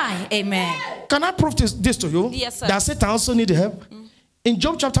you die. Amen. Can I prove this to you? Yes, sir. That Satan also needed help? In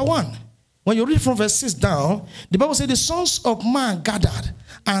Job chapter 1, when you read from verse 6 down, the Bible says the sons of man gathered,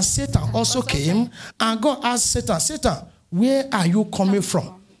 and Satan also came, and God asked Satan, Satan, where are you coming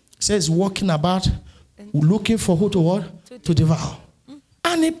from? He says, walking about, looking for who to what? To devour.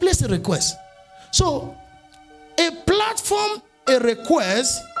 And he placed a request. So, a platform, a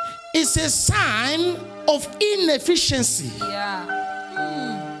request, is a sign of inefficiency.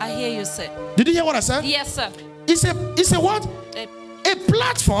 Yeah. I hear you say. Did you hear what I said? Yes, sir. It's a what? A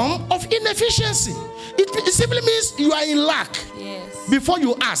platform of inefficiency. It simply means you are in lack before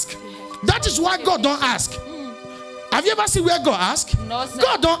you ask. That is why God don't ask. Have you ever seen where God asks? No, sir.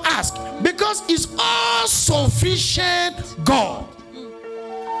 God don't ask because it's all sufficient God.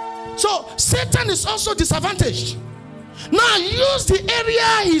 So Satan is also disadvantaged. Now use the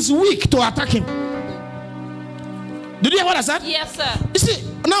area he's weak to attack him. Did you hear what I said? Yes, sir. You see,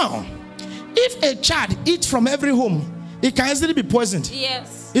 now, if a child eats from every home, it can easily be poisoned.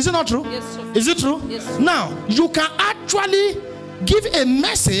 Yes. Is it not true? Yes, sir. Is it true? Yes, sir. Now, you can actually give a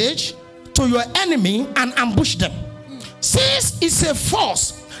message to your enemy and ambush them. Since it's a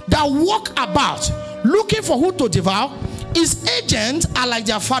force that walk about looking for who to devour, its agents are like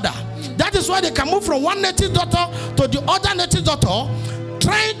their father. That is why they can move from one native daughter to the other native daughter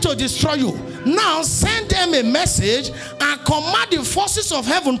trying to destroy you. Now send them a message and command the forces of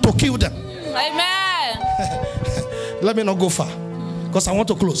heaven to kill them. Amen. Let me not go far because I want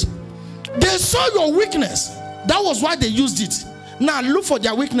to close. They saw your weakness. That was why they used it. Now look for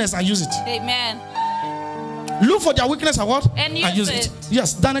their weakness and use it. Amen. Look for their weakness and what? And use it.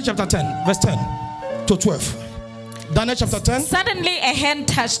 Yes, Daniel chapter 10, verse 10 to 12. Daniel chapter 10. Suddenly a hand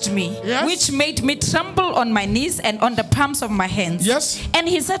touched me, yes, which made me tremble on my knees and on the palms of my hands. Yes. And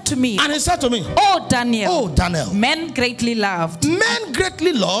he said to me, Oh Daniel, men greatly loved. Men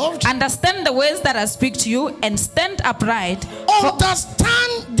greatly loved. Understand the words that I speak to you and stand upright.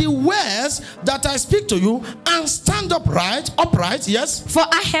 Understand the words that I speak to you and stand upright, yes. For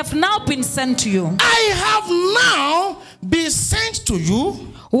I have now been sent to you. I have now been sent to you.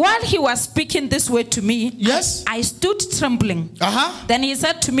 While he was speaking this word to me, yes, I stood trembling. Then he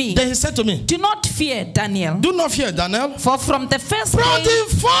said to me, Do not fear, Daniel. Do not fear, Daniel. For from the first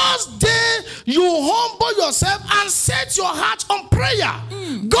day you humble yourself and set your heart on prayer,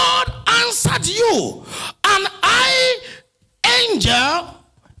 God answered you. And I, angel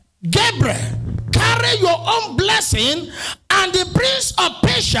Gabriel, carry your own blessing, and the prince of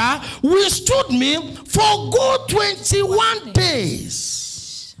Persia withstood me for good 21 days.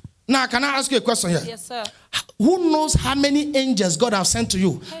 Now, can I ask you a question here? Yes, sir. Who knows how many angels God has sent to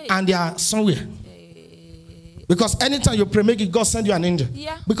you and they are somewhere? Because anytime you pray, make it God send you an angel.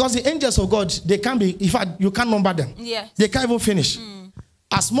 Yeah. Because the angels of God, they can be, in fact, you can't number them. Yes. They can't even finish.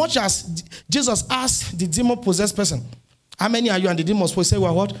 As much as Jesus asked the demon-possessed person, how many are you? And the demons will say,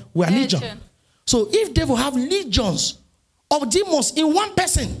 well, what? We are legion. So if they will have legions of demons in one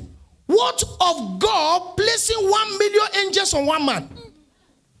person, what of God placing 1 million angels on one man?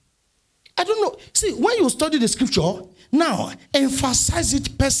 I don't know. See, when you study the scripture, now emphasize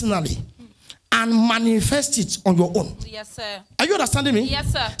it personally and manifest it on your own. Yes, sir. Are you understanding me?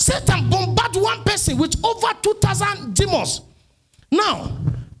 Yes, sir. Satan bombarded one person with over 2,000 demons. Now,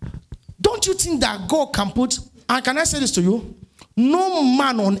 don't you think that God can put, and can I say this to you? No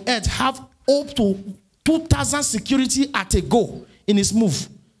man on earth have up to 2,000 security at a go in his move.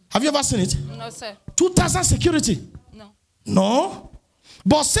 Have you ever seen it? No, sir. 2,000 security? No. No?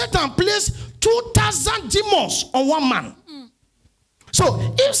 But Satan placed 2,000 demons on one man.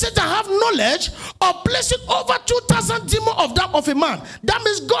 So if Satan have knowledge of placing over 2,000 demons of a man, that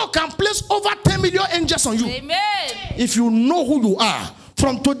means God can place over 10 million angels on you. Amen. If you know who you are,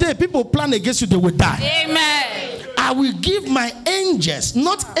 from today, people plan against you, they will die. Amen. I will give my angels,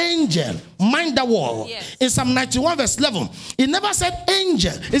 not angel, mind the word. Yes. In Psalm 91 verse 11, it never said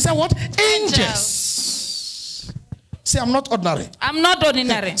angel. It said what? Angels. Say, I'm not ordinary. I'm not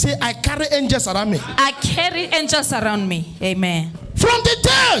ordinary. Say, I carry angels around me. I carry angels around me. Amen. From the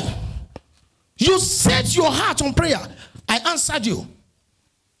day you set your heart on prayer, I answered you.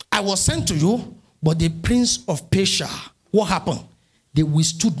 I was sent to you, but the prince of Persia, what happened? They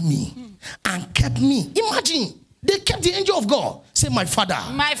withstood me and kept me. Imagine, they kept the angel of God. Say, my father,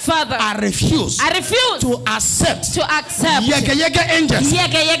 I refuse to accept yega angels.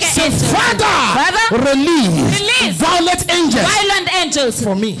 Say, Father, release violent angels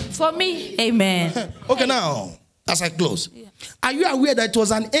for me. Amen. Okay, now, as I close, are you aware that it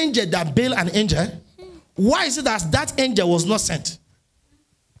was an angel that bailed an angel? Why is it that angel was not sent?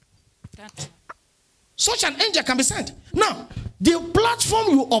 Such an angel can be sent. Now, the platform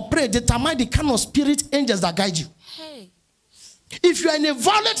you operate determines the kind of spirit angels that guide you. Hey. If you are in a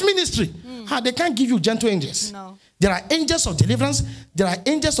violent ministry, they can't give you gentle angels. No. There are angels of deliverance. There are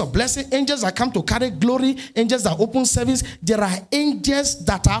angels of blessing. Angels that come to carry glory. Angels that open service. There are angels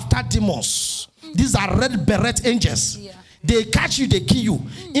that are after demons. These are red beret angels. Yeah. They catch you, they kill you.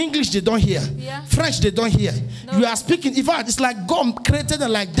 English, they don't hear. Yeah. French, they don't hear. No. You are speaking. In fact, it's like God created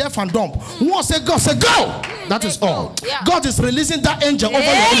them like deaf and dumb. One say go, say go. That is all. Yeah. God is releasing that angel over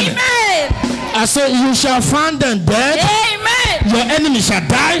your enemy. I say, you shall find them dead. Amen. Your enemy shall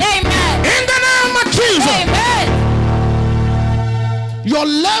die. Amen. In the name of Jesus. Amen. Your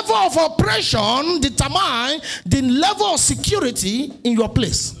level of operation determines the level of security in your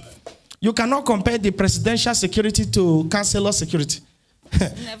place. You cannot compare the presidential security to councilor security.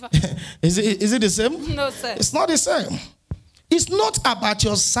 Never. Is it the same? No, sir. It's not the same. It's not about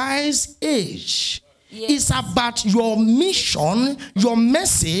your size, age. Yes. It's about your mission, your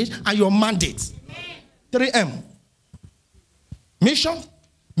message, and your mandate. 3M. Mission,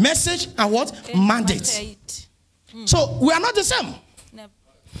 message, and what? Mandate. So we are not the same. Never.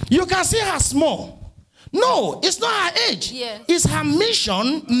 You can see her small. No, it's not her age. Yes. It's her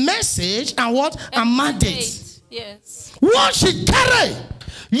mission, message, and what? And mandate. Yes. What she carry,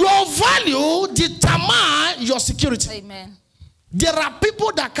 your value determine your security. Amen. There are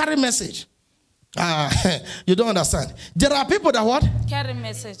people that carry message. You don't understand. There are people that what? Carry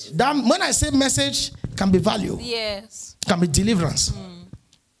message. That when I say message, can be value. Yes. Can be deliverance.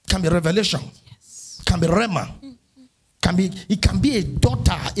 Can be revelation. Yes. Can be rhema. It can be a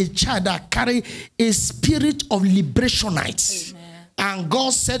daughter, a child that carry a spirit of liberationite. Amen. And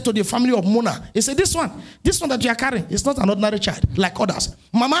God said to the family of Mona, he said, this one that you are carrying is not an ordinary child like others.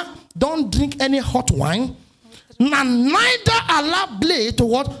 Mama, don't drink any hot wine. And neither allow blade to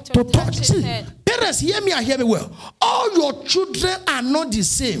what? To touch. See, parents, hear me and hear me well. All your children are not the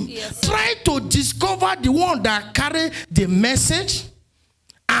same. Yes. Try to discover the one that carry the message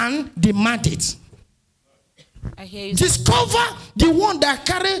and the mandate. I hear you. Discover the one that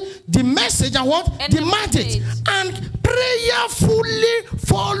carry the message and what? And the mandate. And prayerfully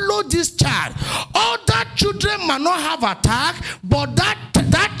follow this child. Other children might not have attack, but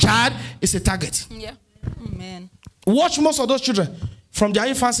that child is a target. Yeah. Amen. Watch most of those children. From their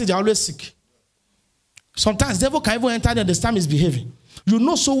infancy, they're always sick. Sometimes devil can even enter and the time is behaving. You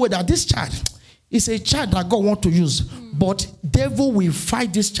know so well that this child is a child that God wants to use. But devil will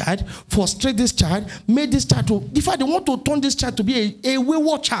fight this child, frustrate this child, make this child to... In fact, they want to turn this child to be a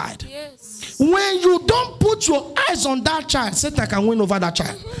wayward child. Yes. When you don't put your eyes on that child, Satan can win over that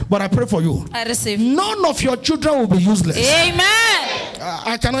child. But I pray for you. I receive. None of your children will be useless. Amen.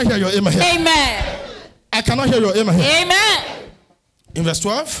 I cannot hear your amen here. Amen. I cannot hear your amen here. Amen. In verse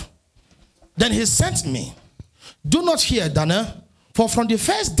 12, then he sent me. Do not fear, Daniel. For from the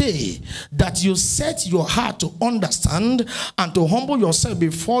first day that you set your heart to understand and to humble yourself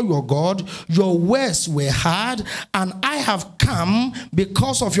before your God, your words were hard, and I have come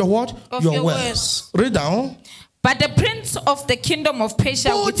because of your what? Of your words. Read down. But the prince of the kingdom of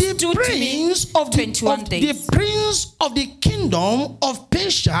Persia withstood me 21 days. The prince of the kingdom of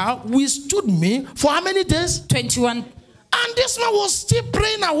Persia withstood me for how many days? 21. And this man was still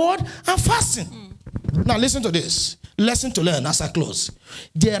praying and what? And fasting. Now listen to this. Lesson to learn as I close.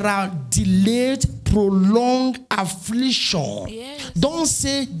 There are delayed, prolonged affliction. Yes. Don't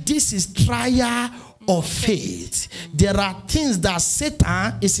say this is trial of faith. There are things that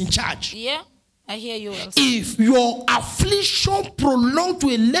Satan is in charge. Yeah, I hear you also. If your affliction prolonged to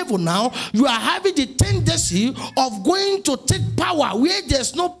a level now, you are having the tendency of going to take power where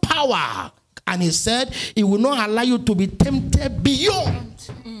there's no power. And he said, he will not allow you to be tempted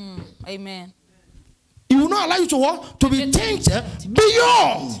beyond. Amen. He will not allow you to what? To be tempted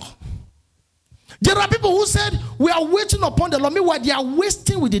beyond. There are people who said, we are waiting upon the Lord. Meanwhile, they are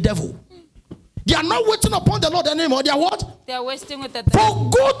wasting with the devil. They are not waiting upon the Lord anymore. They are what? They are wasting with the devil. For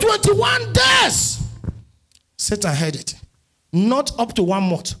good 21 days. Satan heard it. Not up to 1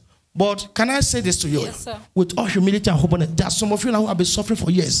 month. But can I say this to you? Yes, sir. With all humility and hope, there are some of you now who have been suffering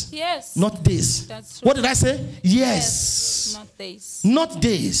for years. Yes. Not days. That's true. What did I say? Yes. Not days. Not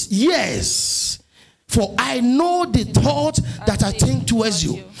days. Yes. For I know the thought that I think towards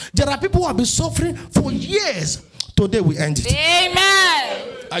you. There are people who have been suffering for years. Today we end it.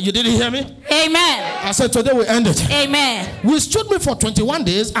 Amen. You didn't hear me? Amen. I said today we end it. Amen. We stood me for 21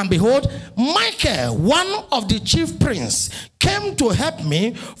 days, and behold, Michael, one of the chief prince, came to help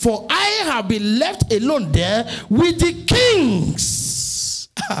me, for I have been left alone there with the kings.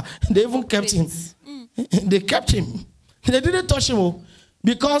 They even kept him. They kept him. They didn't touch him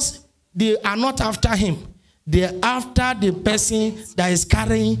because they are not after him. They are after the person that is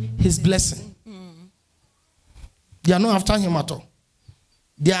carrying his blessing. They are not after him at all.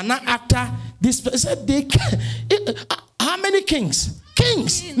 They are not after this person. How many kings?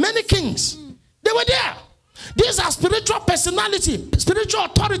 Kings. Many kings. They were there. These are spiritual personality, spiritual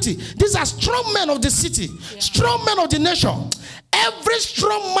authority. These are strong men of the city, strong men of the nation. Every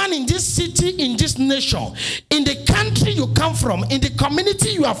strong man in this city, in this nation, in the country you come from, in the community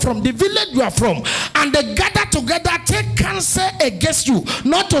you are from, the village you are from, and they gather together, take counsel against you,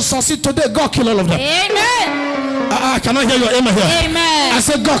 not to succeed today. God kill all of them. Amen. I cannot hear your amen here. Amen. I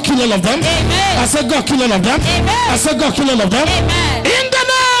said God kill all of them. Amen. I said God kill all of them. Amen. I said God kill all of them. Amen. In the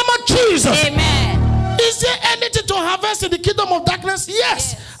name of Jesus. Amen. Is there anything to harvest in the kingdom of darkness?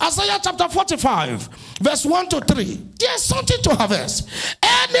 Yes. Isaiah chapter 45, verse 1 to 3. There's something to harvest.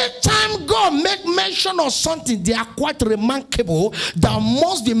 Anytime God make mention of something, they are quite remarkable that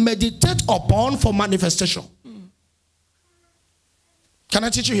must be meditated upon for manifestation. Can I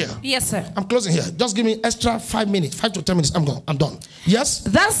teach you here? Yes, sir. I'm closing here. Just give me extra 5 minutes, 5 to 10 minutes. I'm done. Yes?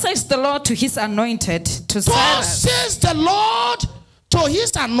 Thus says the Lord to his anointed, to Cyrus. Thus says the Lord to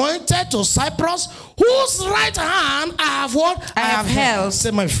his anointed, to Cyprus, whose right hand I have what? I have held.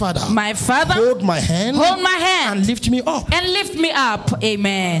 Say, my Father. My Father. Hold my hand. Hold my hand. And lift me up. And lift me up.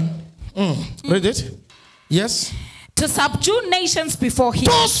 Amen. Read it. Yes. To subdue nations before him.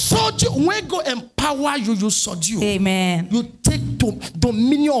 To subdue. When God empower you, you subdue. Amen. You take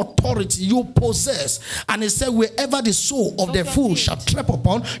dominion, authority. You possess. And it said, wherever the soul of the fool shall trap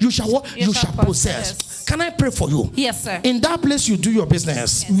upon, you shall what? You shall possess. Can I pray for you? Yes, sir. In that place you do your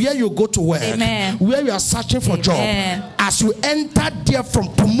business, where you go to work, where you are searching for job, as you enter there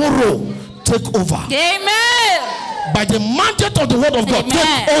from tomorrow, take over. Amen. By the mandate of the word of God,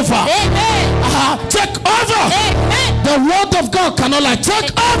 take over. Amen. Take over. Amen. The word of God cannot lie.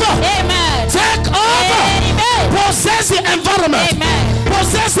 Take over. Amen. Take over. Amen. Possess the environment. Amen.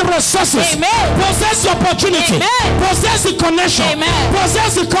 Possess the resources. Amen. Possess the opportunity. Amen. Possess the connection. Amen.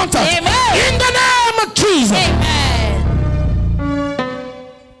 Possess the contact. Amen. In the name of Jesus. Amen.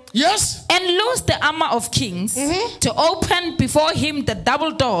 Yes. And loose the armor of kings to open before him the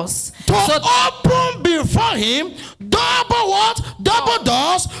double doors. To open before him double what? Double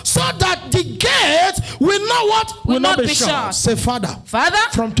doors, so that the gate will not what? Will not be shut. Say, Father. Father.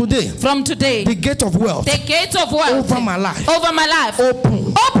 From today. From today. The gate of wealth. The gate of wealth. Over my life. Over my life.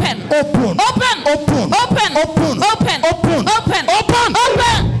 Open. Open. Open. Open. Open. Open. Open. Open. Open. Open. Open.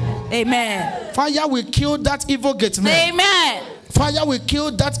 Open. Amen. Fire will kill that evil gate man. Amen. Fire will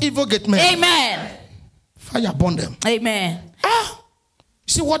kill that evil gate man. Amen. Fire burn them. Amen.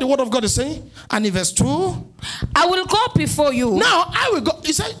 See what the word of God is saying? And in verse 2, I will go before you. Now I will go.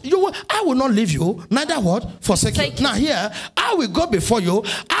 He said, I will not leave you, neither what? Forsake you. Now here, I will go before you.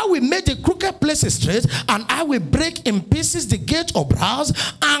 I will make the crooked places straight, and I will break in pieces the gate of brass,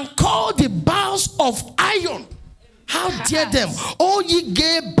 and call the bars of iron. How dare them? O ye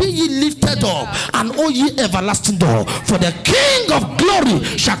gate, be ye lifted up, and O ye everlasting door. For the King of glory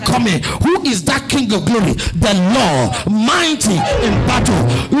shall come in. Who is that King of glory? The Lord, mighty in battle.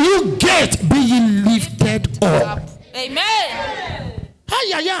 You gate, be ye lifted up. Amen.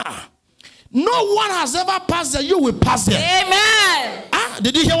 No one has ever passed there. You will pass there. Amen.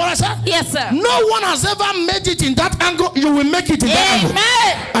 Did you hear what I said? Yes, sir. No one has ever made it in that angle. You will make it in that angle.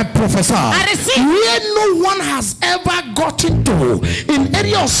 I prophesy. I receive. Where no one has ever gotten to, in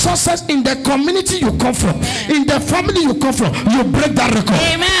area of success, in the community you come from, in the family you come from, you break that record.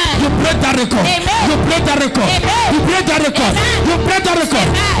 Amen. You break that record. Amen. You break that record. Amen. You break that record. Amen. You break that record.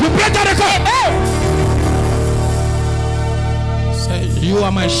 Amen. You break that record. Amen. Say, you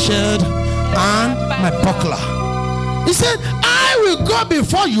are my shield and my buckler. He said, I will go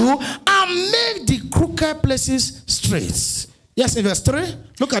before you and make the crooked places straight. Yes, in verse 3,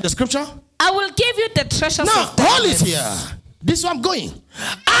 look at the scripture. I will give you the treasures now, of darkness. hold it here. This is where I'm going.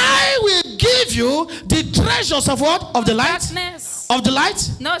 I will give you the treasures of what? Of the light? Darkness. Of the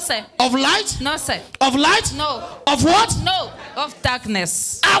light? No, sir. Of light? No, sir. Of light? No. Of what? No. Of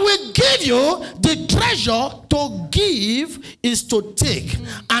darkness. I will give you the treasure. To give is to take.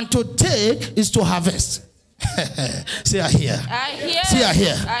 And to take is to harvest. See, I hear. I hear. See, I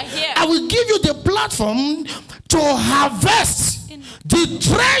hear. I hear. I will give you the platform to harvest the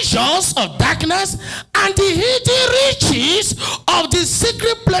treasures of darkness and the hidden riches of the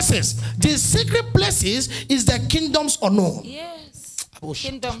secret places. The secret places is the kingdoms unknown. Yes.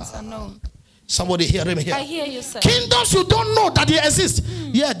 Kingdoms unknown. Somebody hear me here. I hear you, sir. Kingdoms you don't know that they exist.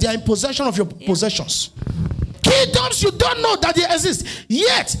 Yeah, they are in possession of your possessions. Kingdoms you don't know that they exist.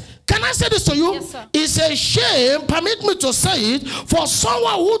 Yet can I say this to you? Yes, sir. It's a shame, permit me to say it, for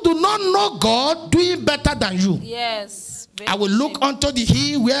someone who do not know God doing better than you. Yes. I will look unto the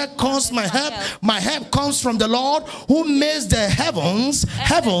hill where comes my help. My help comes from the Lord who makes the heavens,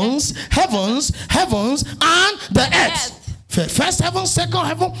 and the earth. First heaven, second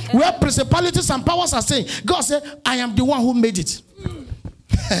heaven, where principalities and powers are saying. God said, I am the one who made it.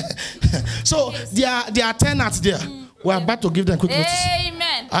 So there are tenants there. We're about to give them quick notice.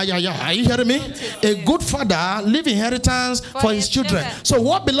 Amen. Are you hearing me? A good father leave inheritance for his children. So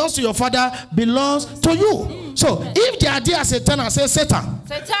what belongs to your father belongs to you. So if they are there as a tenant, say Satan.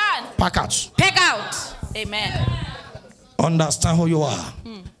 Satan. Pack out. Pack out. Amen. Understand who you are.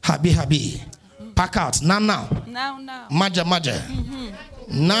 Happy. Pack out. Now. Now. Maja.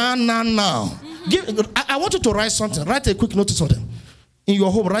 Now. I want you to write something. Write a quick notice for them. In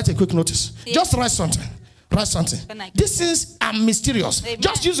your home, write a quick notice. Yes. Just write something. Write something. These things are mysterious. Amen.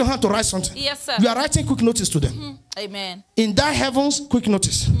 Just use your hand to write something. Yes, sir. You are writing quick notice to them. Amen. In thy heavens, quick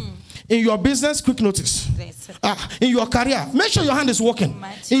notice. In your business, quick notice. In your career, make sure your hand is working.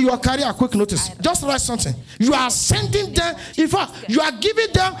 In your career, quick notice. Just write something. You are sending them. In fact, you are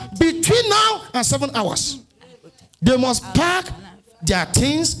giving them between now and 7 hours. They must pack their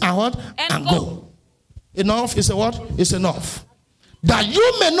things and what? And go. Enough is a what? It's enough. That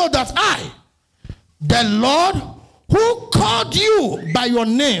you may know that I, the Lord who called you by your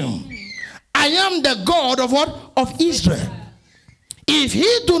name, I am the God of what? Of Israel. If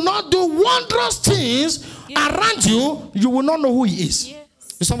he do not do wondrous things around you, you will not know who he is. Yes.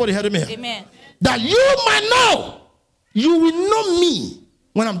 Is somebody hearing me? Amen. That you might know, you will know me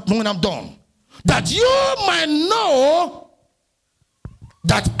when I'm done. That you might know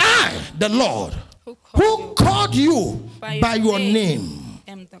that I, the Lord, who called you by your name,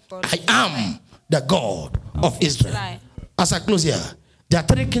 I am the God of Israel. As I close here, there are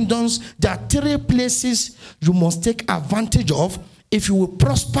 3 kingdoms, there are 3 places you must take advantage of if you will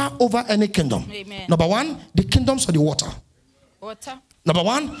prosper over any kingdom. Amen. Number 1, the kingdoms of the water. Number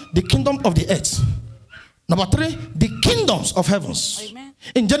 1, the kingdom of the earth. Number 3, the kingdoms of heavens. Amen.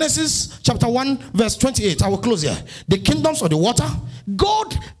 In Genesis chapter 1 verse 28, I will close here. The kingdoms of the water,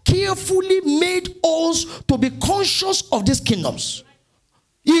 God carefully made us to be conscious of these kingdoms.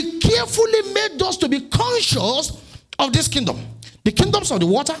 He carefully made us to be conscious of this kingdom. The kingdoms of the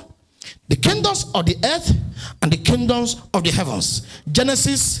water, the kingdoms of the earth, and the kingdoms of the heavens.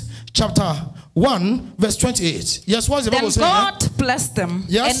 Genesis chapter 1 verse 28. Yes, what's the Bible saying? Then God blessed them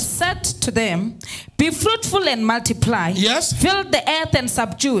and said to them, be fruitful and multiply. Yes. Fill the earth and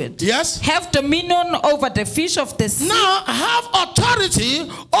subdue it. Yes. Have dominion over the fish of the sea. Now have authority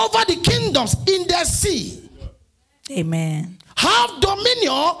over the kingdoms in the sea. Amen. Have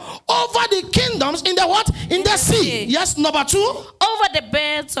dominion over the kingdoms in the what? In the sea. Yes, number 2. Over the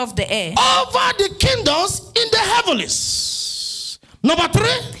birds of the air. Over the kingdoms in the heavens. Number 3.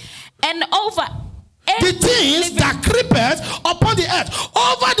 And over the things that creepeth upon the earth.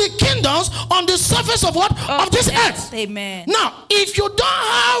 Over the kingdoms on the surface of what? Of this earth. Amen. Now, if you don't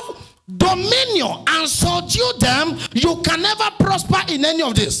have dominion and subdue them, you can never prosper in any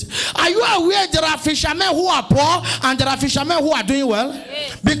of this. Are you aware there are fishermen who are poor and there are fishermen who are doing well?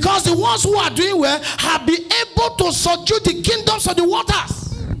 Yes. Because the ones who are doing well have been able to subdue the kingdoms of the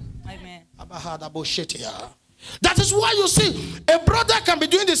waters. Amen. That is why you see a brother can be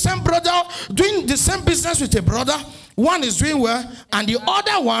doing the same business with a brother. One is doing well and the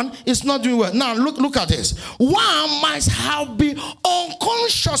other one is not doing well. Now look at this. One might have been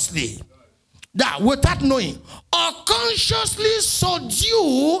unconsciously, that without knowing, unconsciously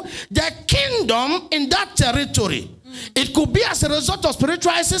subdue the kingdom in that territory. It could be as a result of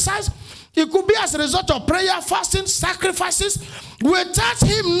spiritual exercise. It could be as a result of prayer, fasting, sacrifices, without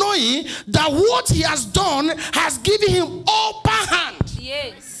him knowing that what he has done has given him upper hand.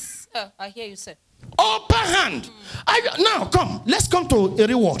 Yes. I hear you say. Upper hand. Now, come. Let's come to a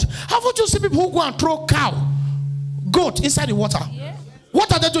reward. Haven't you seen people who go and throw goat inside the water? Yeah.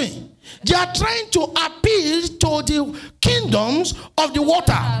 What are they doing? They are trying to appeal to the kingdoms of the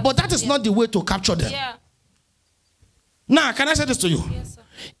water. But that is not the way to capture them. Yeah. Now, can I say this to you? Yes, sir.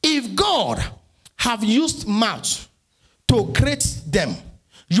 If God have used mouth to create them,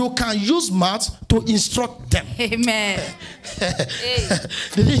 you can use mouth to instruct them. Amen.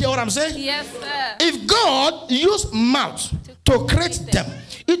 Did you hear what I'm saying? Yes, sir. If God used mouth to create them,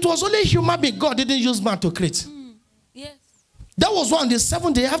 it was only human being God didn't use mouth to create. Yes. That was why on the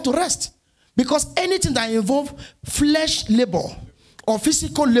 7th day you have to rest. Because anything that involves flesh labor or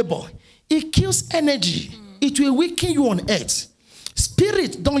physical labor, it kills energy. It will weaken you on earth.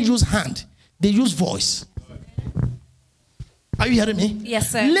 Spirit don't use hand, they use voice. Are you hearing me?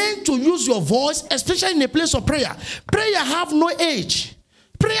 Yes, sir. Learn to use your voice, especially in a place of prayer. Prayer have no age.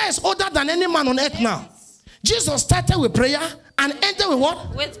 Prayer is older than any man on earth now. Jesus started with prayer and ended with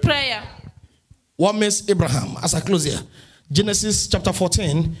what? With prayer. What makes Abraham? As I close here. Genesis chapter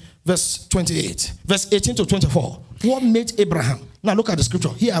 14, verse 28. Verse 18 to 24. What made Abraham? Now look at the scripture.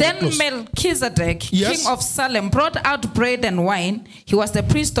 Here then Melchizedek, yes, king of Salem, brought out bread and wine. He was the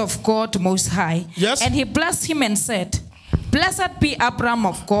priest of God Most High. Yes. And he blessed him and said, "Blessed be Abraham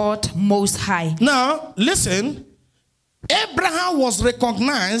of God Most High." Now, listen. Abraham was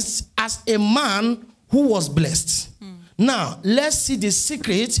recognized as a man who was blessed. Now, let's see the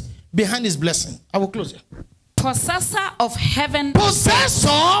secret behind his blessing. I will close here. Possessor of heaven. Possessor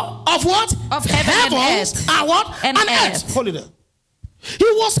of what? Of heaven and earth. And what? And earth. Hold it there. He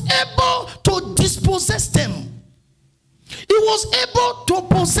was able to dispossess them. He was able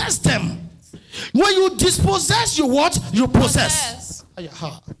to possess them. When you dispossess, you what? You possess.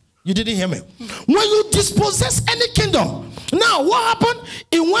 You didn't hear me. When you dispossess any kingdom. Now, what happened?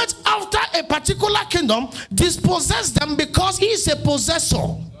 He went after a particular kingdom, dispossessed them because he is a possessor.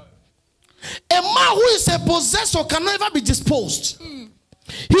 A man who is a possessor can never be disposed.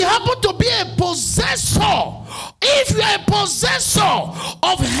 He happened to be a possessor. If you are a possessor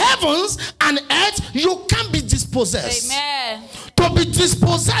of heavens and earth, you can't be dispossessed. Amen. To be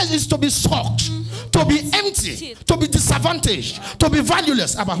dispossessed is to be sucked, to be empty, to be disadvantaged, to be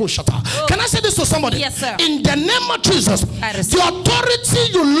valueless. Can I say this to somebody? Yes, sir. In the name of Jesus, the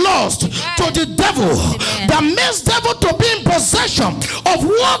authority you lost to the devil, that makes devil to be in possession of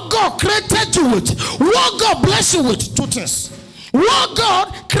what God created you with, what God bless you with. Two things. What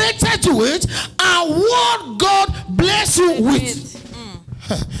God created you with and what God bless you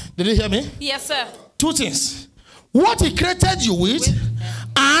with. Did you hear me? Yes, sir. Two things. What he created you with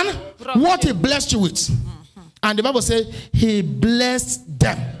and what he blessed you with. And the Bible says he blessed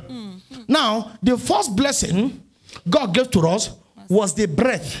them. Now, the first blessing God gave to us was the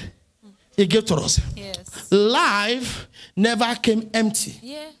breath he gave to us. Yes. Life never came empty.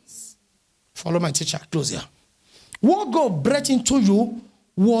 Yes. Follow my teacher. Close here. What God breathed into you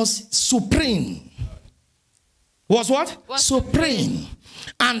was supreme. Was what? Was supreme.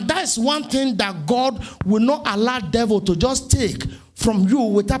 And that's one thing that God will not allow devil to just take from you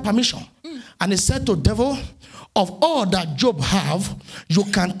without permission. And he said to devil, of all that Job have, you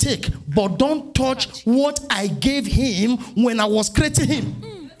can take, but don't touch what I gave him when I was creating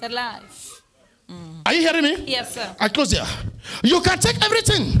him. The life. Are you hearing me? Yes, sir. I close here. You can take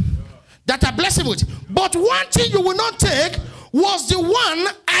everything that I bless him with, but one thing you will not take was the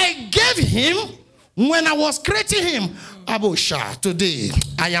one I gave him when I was creating him. Abosha, today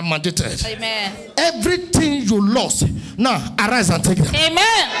I am mandated. Amen. Everything you lost, now arise and take them.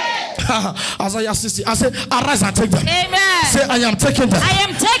 Amen. As I assist, I say, arise and take them. Amen. Say, I am taking them. I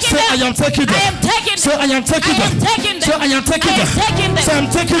am taking say, them. I am taking them. I am taking them. Say, I am taking them. I am taking them. Say, I am taking them. I am taking them. Say, I'm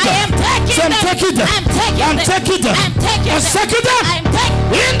taking them. I am taking them. I'm taking them. I'm taking them. I'm taking them. I'm taking them.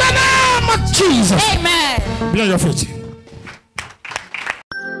 In the name of Jesus. Amen. Be on your feet.